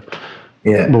does the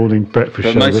morning breakfast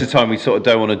show. But most of the time, we sort of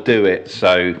don't want to do it,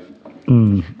 so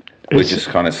we're just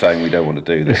kind of saying we don't want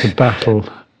to do this. It's a battle,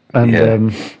 and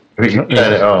you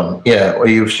turn it on. Yeah, well,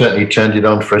 you've certainly turned it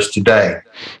on for us today.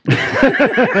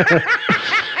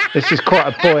 This is quite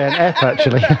a buoyant F,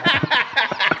 actually.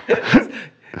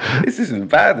 This isn't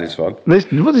bad. This one. This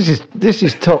is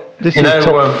top. This is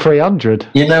top 300.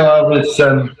 I was.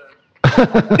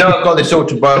 I've got this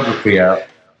autobiography out.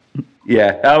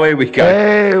 Yeah. Oh, here we go.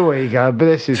 There we go. But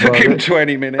this is took him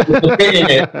 20 minutes.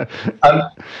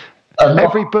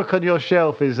 Every book on your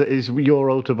shelf is your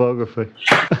autobiography.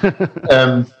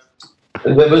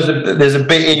 There's a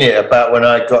bit in it about when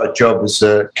I got a job as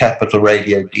a Capital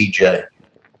Radio DJ.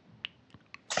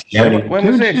 When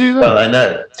was this? Well, I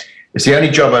know. It's the only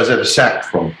job I was ever sacked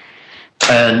from.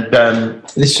 And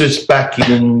this was back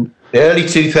in the early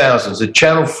 2000s. The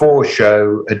Channel 4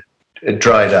 show had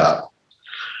dried up.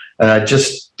 And I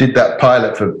just did that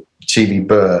pilot for TV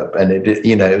Burp. And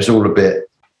it was all a bit,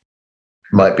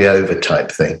 might be over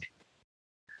type thing.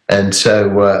 And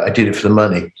so I did it for the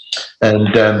money.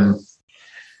 And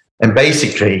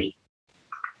basically,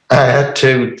 I had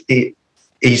to...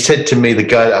 He said to me, the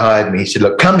guy that hired me, he said,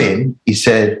 look, come in. He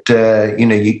said,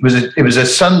 it was a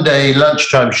Sunday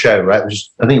lunchtime show, right?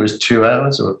 I think it was 2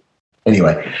 hours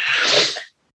anyway.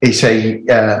 He said,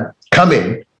 come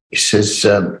in. He says,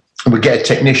 we'll get a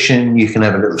technician. You can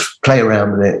have a little play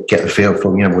around with it, get the feel for,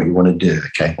 what you want to do.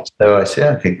 Okay. So I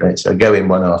said, okay, great. So I go in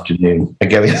one afternoon. I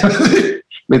go in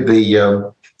with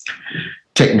the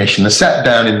technician. I sat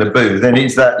down in the booth, and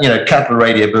it's that, Capital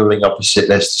Radio building opposite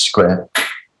Leicester Square.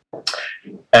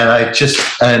 And I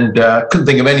couldn't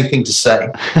think of anything to say.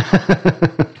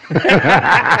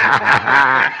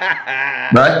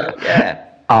 Right? Yeah.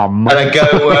 And I go,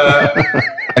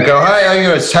 hi,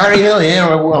 it's Harry Hill here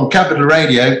on Capital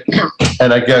Radio.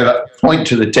 And I go, point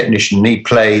to the technician, and he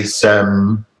plays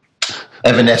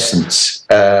Evanescence.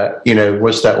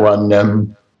 What's that one?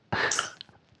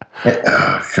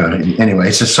 Oh, God. Anyway,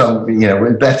 it's a song,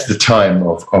 that's the time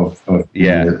of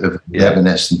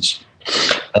Evanescence.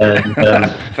 And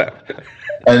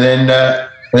then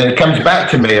it comes back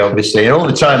to me, obviously, and all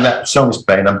the time that song's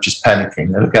playing, I'm just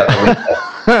panicking. I look out the window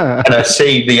and I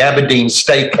see the Aberdeen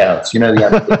Steakhouse, the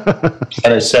Aberdeen.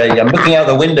 And I say, I'm looking out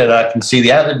the window and I can see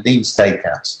the Aberdeen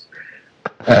Steakhouse.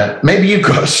 Maybe you've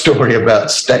got a story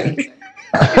about steak.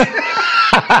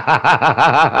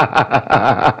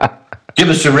 Give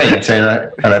us a ring,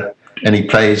 and he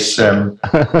plays Ignition.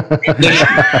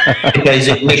 He plays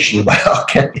Ignition by R.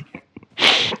 Kelly.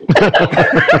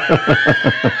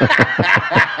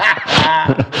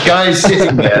 Guy's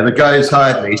sitting there. The guy who's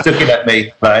hired me. He's looking at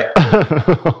me like,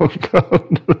 oh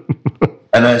God.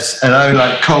 And I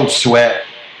like cold sweat.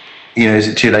 Is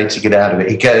it too late to get out of it?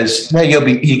 He goes, no, you'll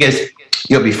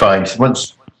be fine.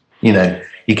 Once you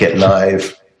get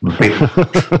live.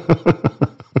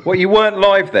 What, you weren't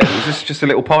live then? Was this just a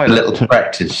little pilot? A little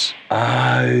practice.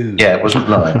 Oh. Yeah, it wasn't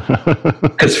live.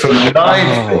 Because for the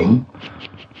live thing,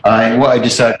 what I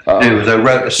decided to do was I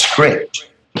wrote a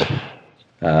script.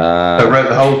 I wrote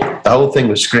the whole thing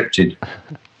was scripted,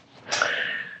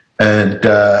 and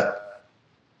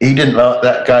he didn't.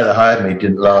 That guy that hired me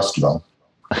didn't last long.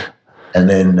 And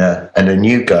then and a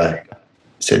new guy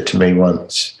said to me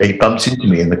once, he bumps into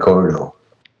me in the corridor.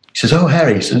 He says, "Oh,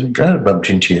 Harry," he says, "I'm glad I bumped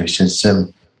into you." He says,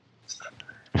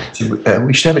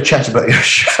 "We should have a chat about your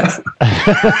show."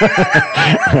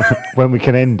 When we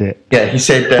can end it. Yeah, he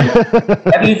said,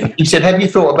 have you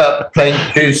thought about playing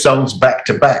 2 songs back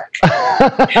to back?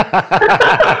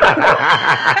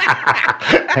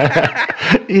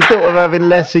 You thought of having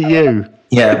less of you.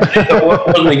 Yeah, it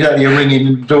wasn't exactly a ringing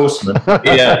endorsement.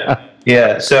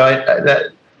 Yeah. So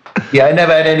I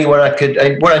never had anyone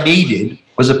what I needed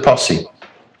was a posse.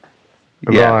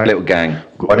 Yeah, Right. little gang.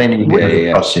 What I needed was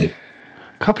a posse.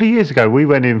 A couple of years ago, we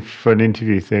went in for an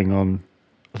interview thing on,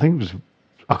 I think it was,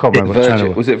 I can't remember what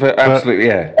channel. Was it Absolutely,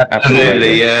 yeah.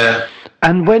 Absolutely, yeah.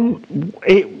 And when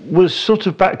it was sort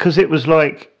of back, because it was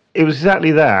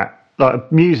exactly that,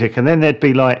 like music, and then there'd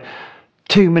be like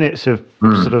 2 minutes of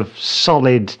sort of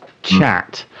solid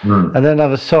chat, and then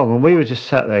another song, and we were just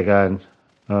sat there going,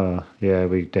 "Oh, yeah,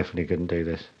 we definitely couldn't do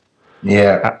this."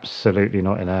 Yeah. Absolutely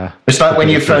not in our... It's like when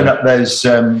you phone up those,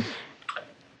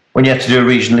 when you have to do a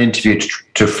regional interview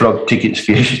to flog tickets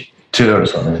for your tour or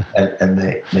something, and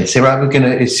they say, right,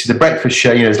 it's the breakfast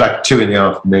show, it's like 2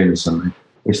 PM or something.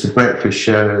 It's the breakfast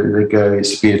show. They go,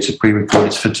 it's a pre-record,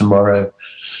 it's for tomorrow.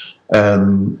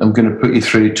 I'm going to put you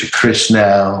through to Chris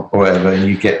now, or whatever, and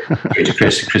you get to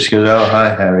Chris, and Chris goes, "Oh,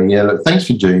 hi, Harry. Yeah, look, thanks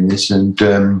for doing this, and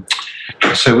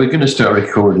so we're going to start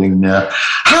recording now.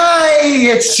 Hi,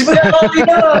 it's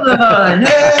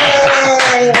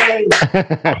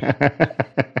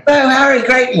oh, Harry,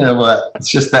 great. What? It's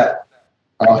just that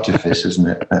artifice, isn't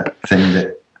it? That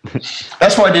thing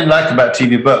that's what I didn't like about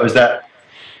TV But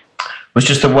was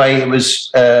just the way it was,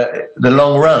 the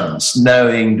long runs,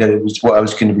 knowing that it was what I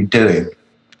was going to be doing.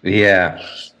 Yeah.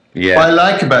 What I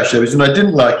like about shows, and I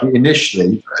didn't like it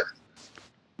initially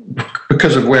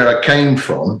because of where I came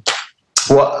from.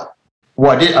 What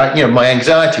I did, my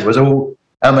anxiety was, how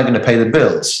am I going to pay the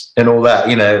bills and all that?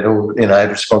 I had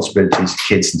responsibilities,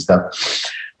 kids and stuff.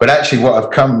 But actually, what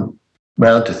I've come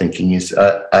round to thinking is,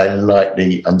 I like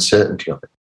the uncertainty of it.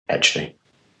 Actually,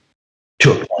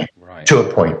 to a point. Right. To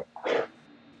a point.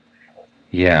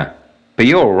 Yeah, but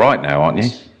you're all right now, aren't you?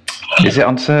 Is it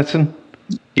uncertain?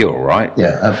 You're all right.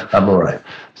 Yeah, I'm all right.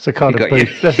 It's the kind of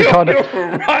boost. That's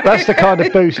the kind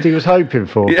of boost he was hoping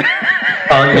for. Yeah.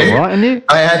 All right, and you?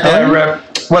 I had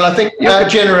that. Well, I think our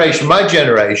generation, my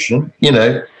generation,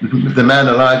 the man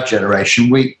alive generation,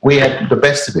 we had the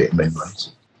best of it in many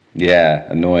ways. Yeah,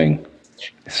 annoying.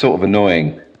 It's sort of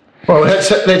annoying. Well, let's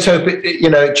hope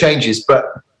it changes,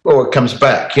 or it comes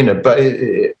back, But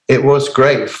it was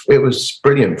great. It was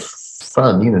brilliant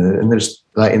fun, And there's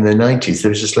like in the 90s, there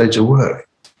was just loads of work,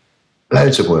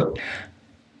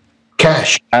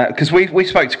 cash. Because we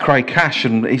spoke to Craig Cash,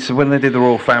 and he said when they did the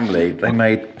Royal Family, they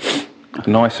made a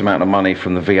nice amount of money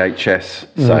from the VHS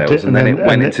sales, and then it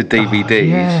went into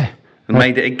DVDs and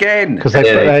made it again because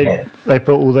they put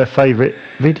all their favourite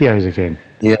videos again.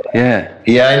 Yeah.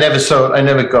 I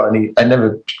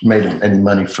never made any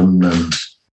money from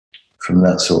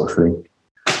that sort of thing,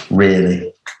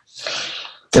 really.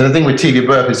 And the thing with TV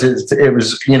Burp is it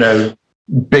was,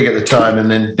 big at the time and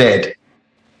then dead.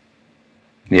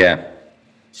 Yeah.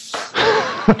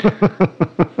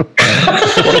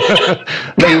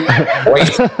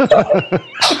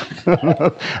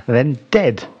 Then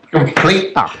dead.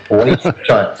 Complete waste of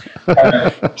time.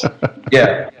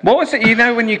 Yeah. What was it?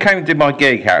 When you came and did my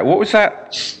gig, Harry, what was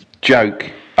that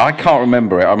joke? I can't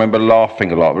remember it. I remember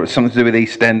laughing a lot, but it was something to do with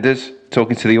EastEnders,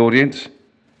 talking to the audience.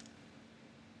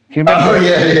 Can you remember? Oh,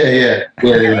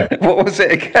 yeah. What was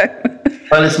it again?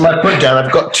 Well, it's my put down.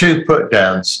 I've got 2 put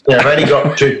downs. Yeah, I've only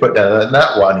got 2 put downs. And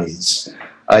that one is,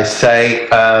 I say,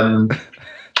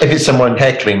 if it's someone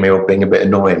heckling me or being a bit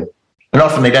annoying, and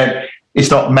often they don't, it's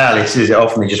not malice, is it?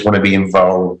 Often they just want to be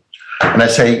involved. And I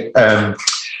say,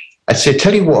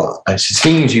 tell you what, I said,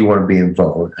 seeing as you want to be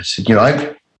involved, I said,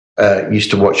 I used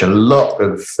to watch a lot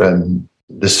of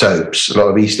the soaps, a lot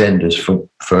of EastEnders for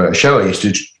a show I used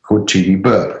to do called TV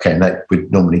Burp. Okay, and that would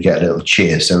normally get a little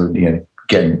cheer, so,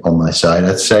 getting on my side,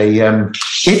 I'd say,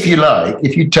 if you like,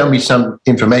 if you tell me some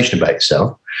information about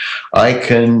yourself, I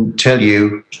can tell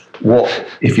you what,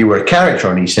 if you were a character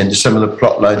on EastEnders, some of the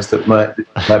plot lines that might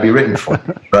be written for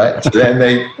you, right? So then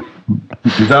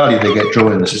bizarrely they get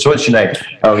drawn in. So what's your name?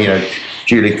 Oh,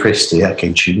 Julie Christie.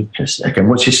 Okay, Julie Christie. Okay,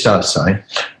 what's your star sign?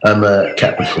 I'm a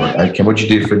Capricorn. Okay, what do you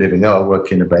do for a living? Oh, I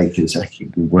work in a baker's. Okay,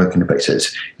 you work in a baker's. So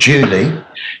it's Julie,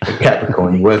 a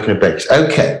Capricorn, you work in a baker's.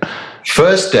 Okay,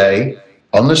 first day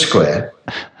on the square,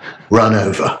 run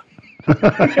over.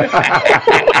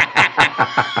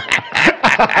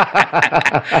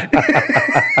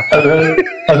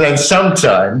 and then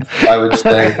sometimes I would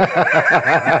say,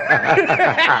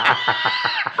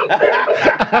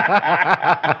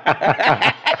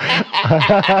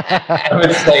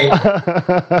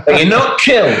 you're not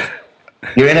killed.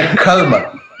 You're in a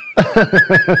coma.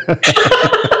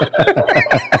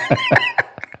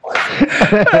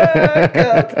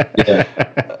 Yeah.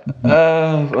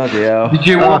 Oh, bloody hell. Did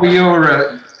you? What were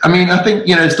your? I mean, I think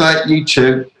it's like you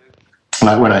two.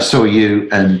 Like when I saw you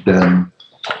and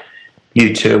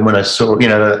you two, and when I saw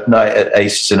that night at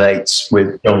Aces and Eights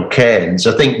with John Cairns,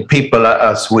 I think people like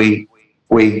us we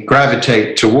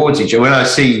gravitate towards each other. When I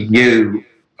see you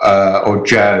or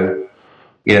Joe,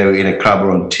 in a club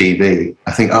or on TV,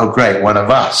 I think, oh great, one of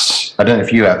us. I don't know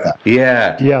if you have that.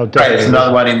 Yeah. Yeah, great, there's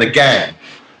another one in the gang.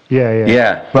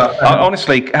 Yeah. But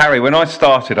honestly, Harry, when I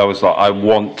started, I was like,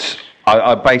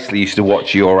 I basically used to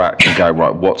watch your act and go,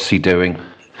 right, what's he doing?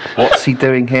 What's he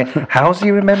doing here? How's he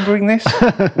remembering this?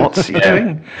 What's he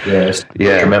doing? Yes,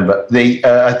 I remember.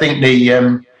 I think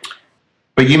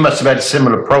but you must have had a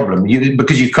similar problem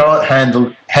because you can't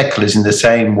handle hecklers in the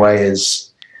same way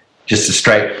as just a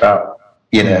straight up,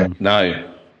 No.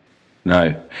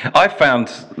 I found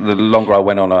the longer I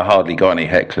went on, I hardly got any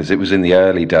hecklers. It was in the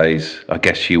early days. I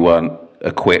guess you weren't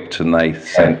equipped and they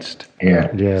sensed.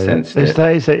 Sensed it.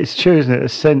 It's true, isn't it? A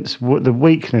sense, the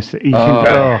weakness that you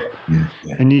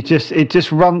think, and it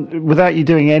just runs without you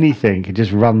doing anything. It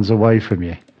just runs away from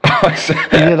you.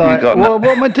 And you're like, what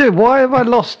am I doing? Why have I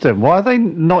lost them? Why are they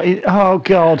not? Oh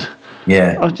God.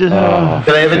 Yeah. Did you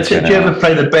ever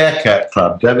play the Bearcat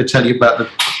Club? Did I ever tell you about the?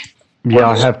 Yeah,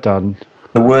 I have done.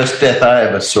 The worst death I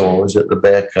ever saw was at the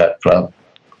Bearcat Club.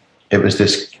 It was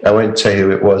this, I won't tell you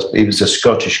who it was, but he was a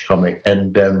Scottish comic.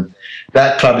 And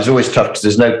that club is always tough because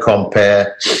there's no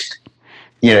compare.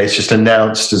 It's just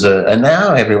announced as and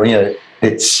now everyone,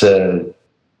 it's Ariel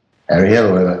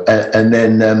or whatever. And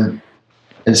then,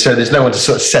 and so there's no one to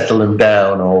sort of settle them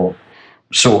down or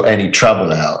sort any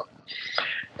trouble out.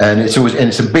 And it's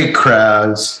a big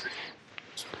crowds.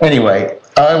 Anyway,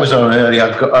 I was on early.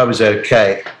 I was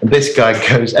okay. And this guy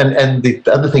goes, and the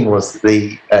other thing was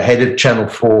the head of Channel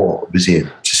 4 was in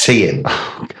to see him,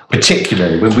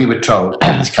 particularly when we were told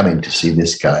he's coming to see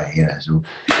this guy. So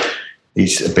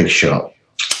he's a big shot,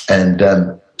 and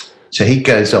so he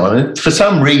goes on, and for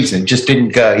some reason, just didn't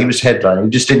go. He was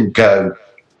headlining, just didn't go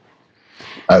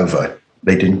over.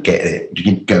 They didn't get it.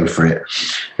 Didn't go for it,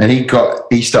 and he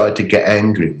started to get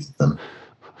angry with them,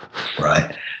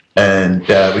 right? And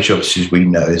which obviously, as we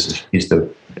know, is the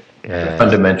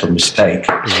fundamental mistake.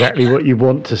 Exactly what you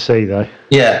want to see, though.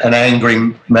 Yeah, an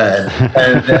angry man,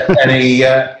 and he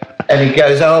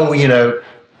goes,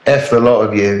 F the lot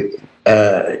of you,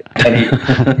 and he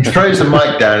throws the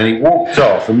mic down and he walks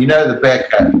off. And the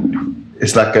Bearcat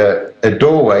is like a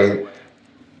doorway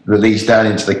that leads down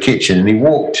into the kitchen, and he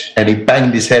walked and he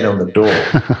banged his head on the door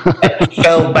and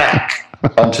fell back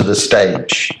onto the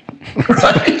stage.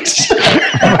 Right.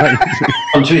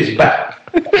 Onto his back.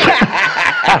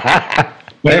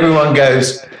 When everyone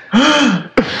goes,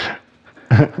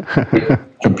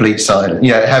 complete silence.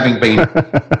 Having been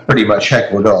pretty much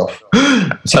heckled off,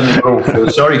 suddenly we all feel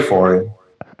sorry for him,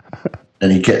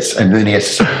 and then he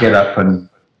has to get up and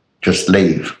just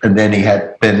leave. And then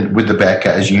then with the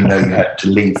Bearcat, as you know, you had to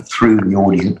leave through the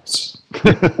audience,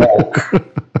 walk,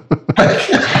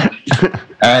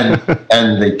 and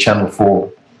the Channel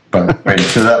 4.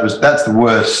 So that's the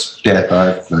worst death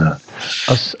I've.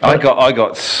 I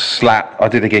got slapped. I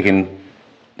did a gig in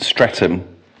Streatham.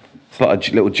 It's like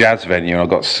a little jazz venue, and I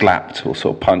got slapped or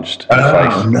sort of punched in the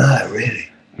face. Oh no, really?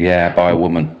 Yeah, by a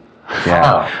woman.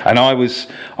 Yeah, and I was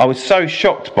so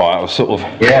shocked by it. I was sort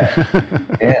of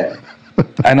yeah.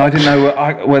 And I didn't know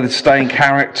whether to stay in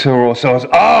character or so. I was,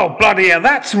 oh, bloody hell,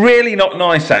 that's really not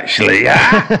nice, actually.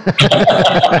 Yeah.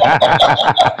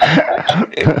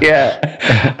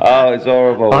 Oh, it's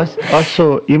horrible. I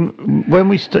saw, when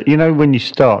we when you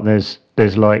start, there's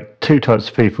like two types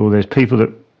of people. There's people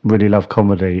that really love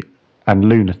comedy and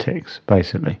lunatics,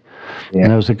 basically. Yeah.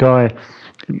 And there was a guy,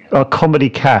 a Comedy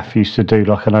Calf used to do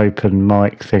like an open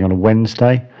mic thing on a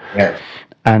Wednesday. Yeah.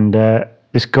 And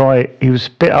this guy, he was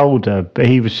a bit older, but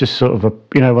he was just sort of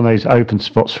one of those open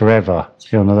spots forever.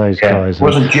 One of those guys. It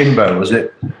wasn't Jimbo, was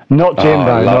it? Not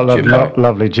Jimbo, not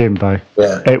lovely Jimbo.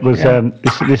 Yeah. It was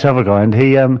this other guy, and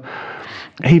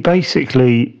he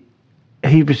basically,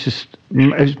 it was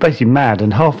basically mad.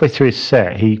 And halfway through his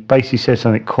set, he basically said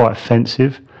something quite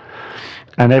offensive,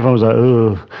 and everyone was like,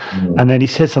 "Oh," and then he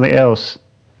said something else.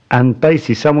 And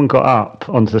basically, someone got up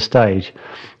onto the stage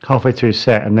halfway through his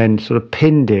set and then sort of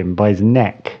pinned him by his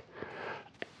neck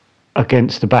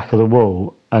against the back of the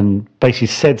wall. and basically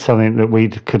said something that we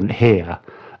couldn't hear,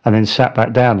 and then sat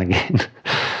back down again.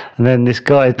 And then this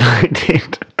guy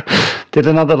did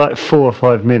another like 4 or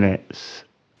 5 minutes,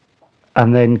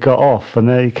 and then got off, and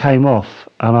then he came off,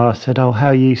 and I said, "Oh, how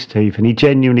are you, Steve?" And he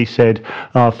genuinely said,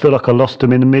 "Oh, I feel like I lost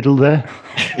him in the middle there."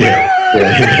 Yeah.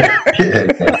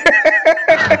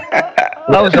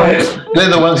 I was like, they're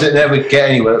the ones that never get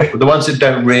anywhere. The ones that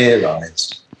don't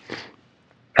realise.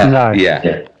 no.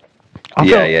 Yeah. I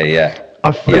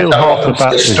feel half the They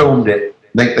battery. stormed it.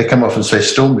 They come off and say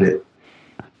stormed it.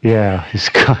 Yeah, it's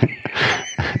quite.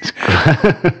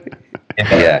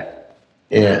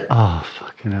 Yeah. Oh,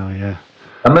 fucking hell, yeah.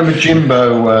 I remember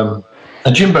Jimbo.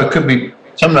 And Jimbo could be.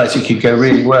 Some nights he could go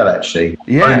really well, actually.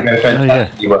 Yeah. I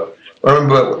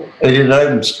remember they did an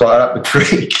open spot up the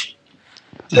creek.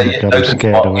 So I'm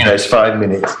scared of it. it's 5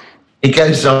 minutes. He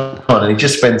goes on and he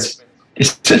just spends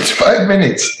 5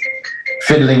 minutes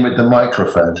fiddling with the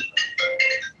microphone.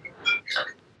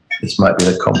 This might be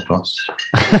the compost.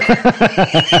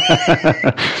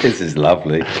 This is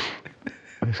lovely.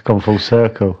 It's gone full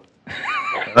circle.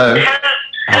 Hello?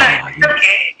 Hello,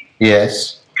 okay.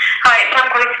 Yes. Hi, I'm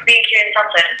calling from B&Q in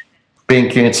Sutton.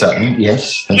 B&Q in Sutton,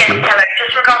 yes. Thank you. Hello.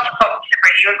 Just regards to box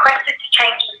delivery, you requested to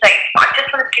change the date. I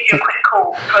just wanted to give you a quick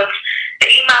call because the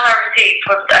email I received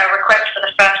was a request for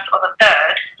the 1st or the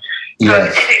 3rd. So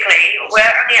Yes. typically, we're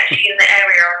only actually in the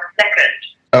area on the 2nd.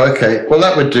 Oh, okay. Well,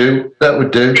 that would do. Yeah, I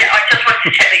just wanted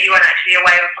to check that you weren't actually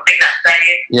away or something that day.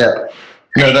 Yeah.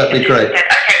 No, that'd be great.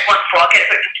 Okay, wonderful. I'll get it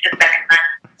booked into the 2nd then.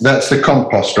 That's the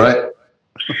compost, right? It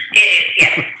is,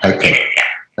 yes. Okay. It is, yeah.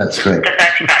 That's great. The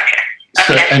 35, yeah.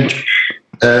 So, Okay. and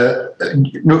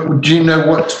do you know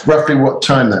roughly what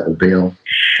time that would be on?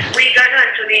 We don't know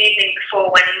until the evening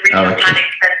before when regional okay. planning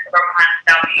sends the wrong hand.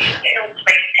 You get an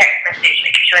automated text message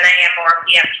that gives you an AM or a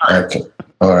PM time. Okay.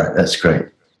 All right. That's great.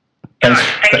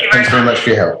 Thanks very much for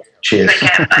your help. Cheers. Take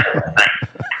care.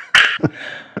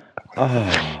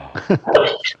 Bye.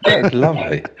 It's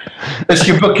lovely. That's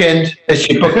your bookend.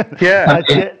 Yeah.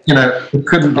 That's it. You know, it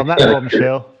couldn't On that be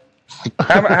bombshell.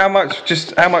 How much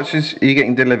is you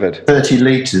getting delivered? 30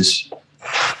 litres.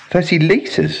 30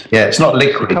 litres? Yeah, it's not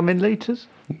liquid. Come in litres?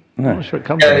 No. I'm not sure it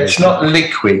comes Yeah, in it's litres. not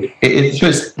liquid. It's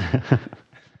just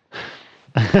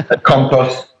a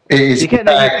compost. It is You get,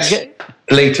 bags,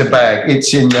 litre bag.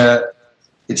 It's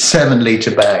 7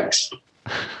 litre bags.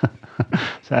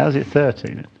 so how's it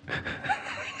 13?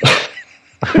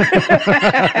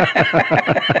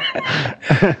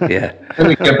 Yeah. Let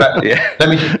me go back. Yeah. Let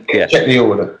me just check the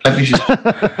order. Let me just.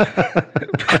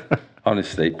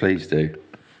 Honestly, please do.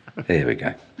 Here we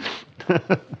go.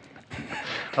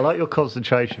 I like your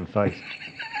concentration face.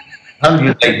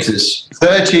 100 litres.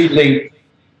 30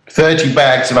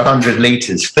 bags of 100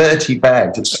 litres. 30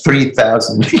 bags. It's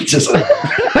 3,000 litres. Do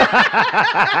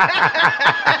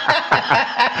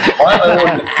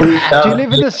you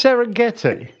live in the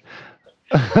Serengeti?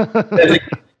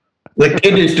 The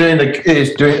kid who's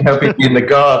helping me in the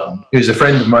garden, who's a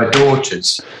friend of my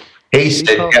daughter's. He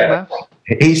said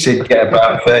get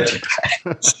about 30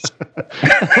 bags.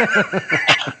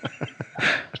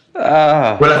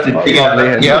 We'll have to dig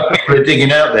out. Yeah, people are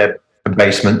digging out their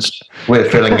basements. We're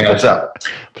filling ours up.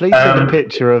 Please send a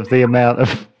picture of the amount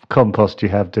of compost you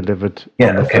have delivered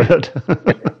on the 3rd.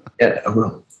 Yeah, I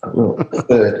will. The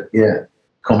 3rd, yeah.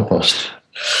 Compost.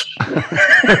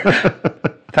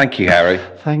 Thank you, Harry.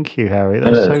 Thank you, Harry.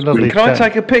 That's so lovely. Can I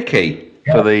take a picky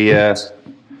for the...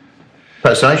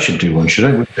 Perhaps I should do one, should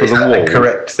I? For Is the that wall. the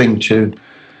correct thing to...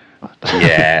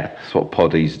 Yeah, that's what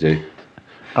poddies do.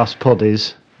 Us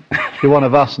poddies. You're one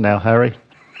of us now, Harry.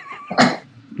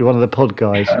 You're one of the pod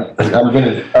guys. I will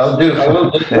do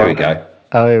There we go.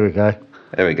 Oh, here we go.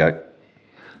 There we go.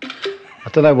 I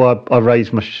don't know why I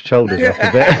raised my shoulders up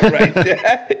a bit.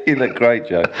 Great. You look great,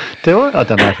 Joe. Do I? I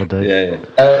don't know if I do. Yeah.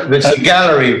 It's a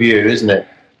gallery view, isn't it?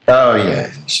 Oh,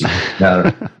 yeah.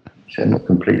 No, I'm not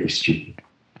completely stupid.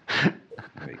 There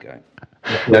we go.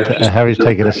 No, Harry's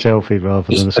taking a selfie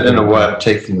rather than a I don't know why I'm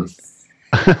taking them.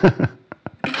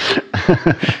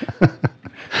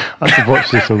 I could watch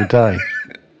this all day.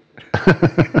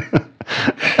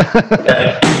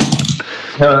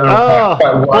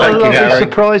 Oh, what a lovely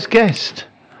surprise guest.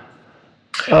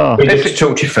 Oh, Good to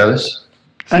talk to you, fellas.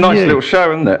 It's a nice little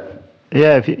show, isn't it?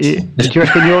 Yeah. Do you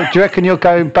reckon you're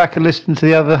going back and listening to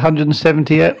the other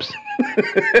 170 eps?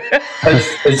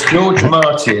 As George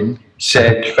Martin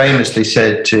famously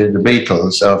said to the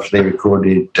Beatles after they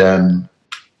recorded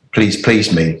Please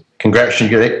Please Me,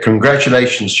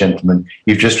 congratulations, gentlemen.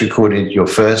 You've just recorded your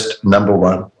first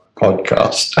 #1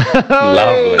 podcast.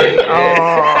 Lovely.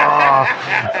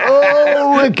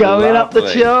 Oh, we're going up the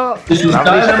chart. This is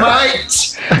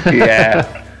dynamite.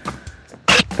 Yeah.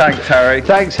 Thanks, Harry.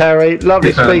 Thanks, Harry.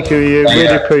 Lovely speaking with you.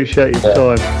 Really appreciate your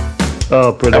time.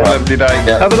 Oh, brilliant. Have a lovely day.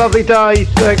 Have a lovely day.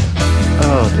 Thanks.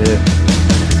 Oh, dear.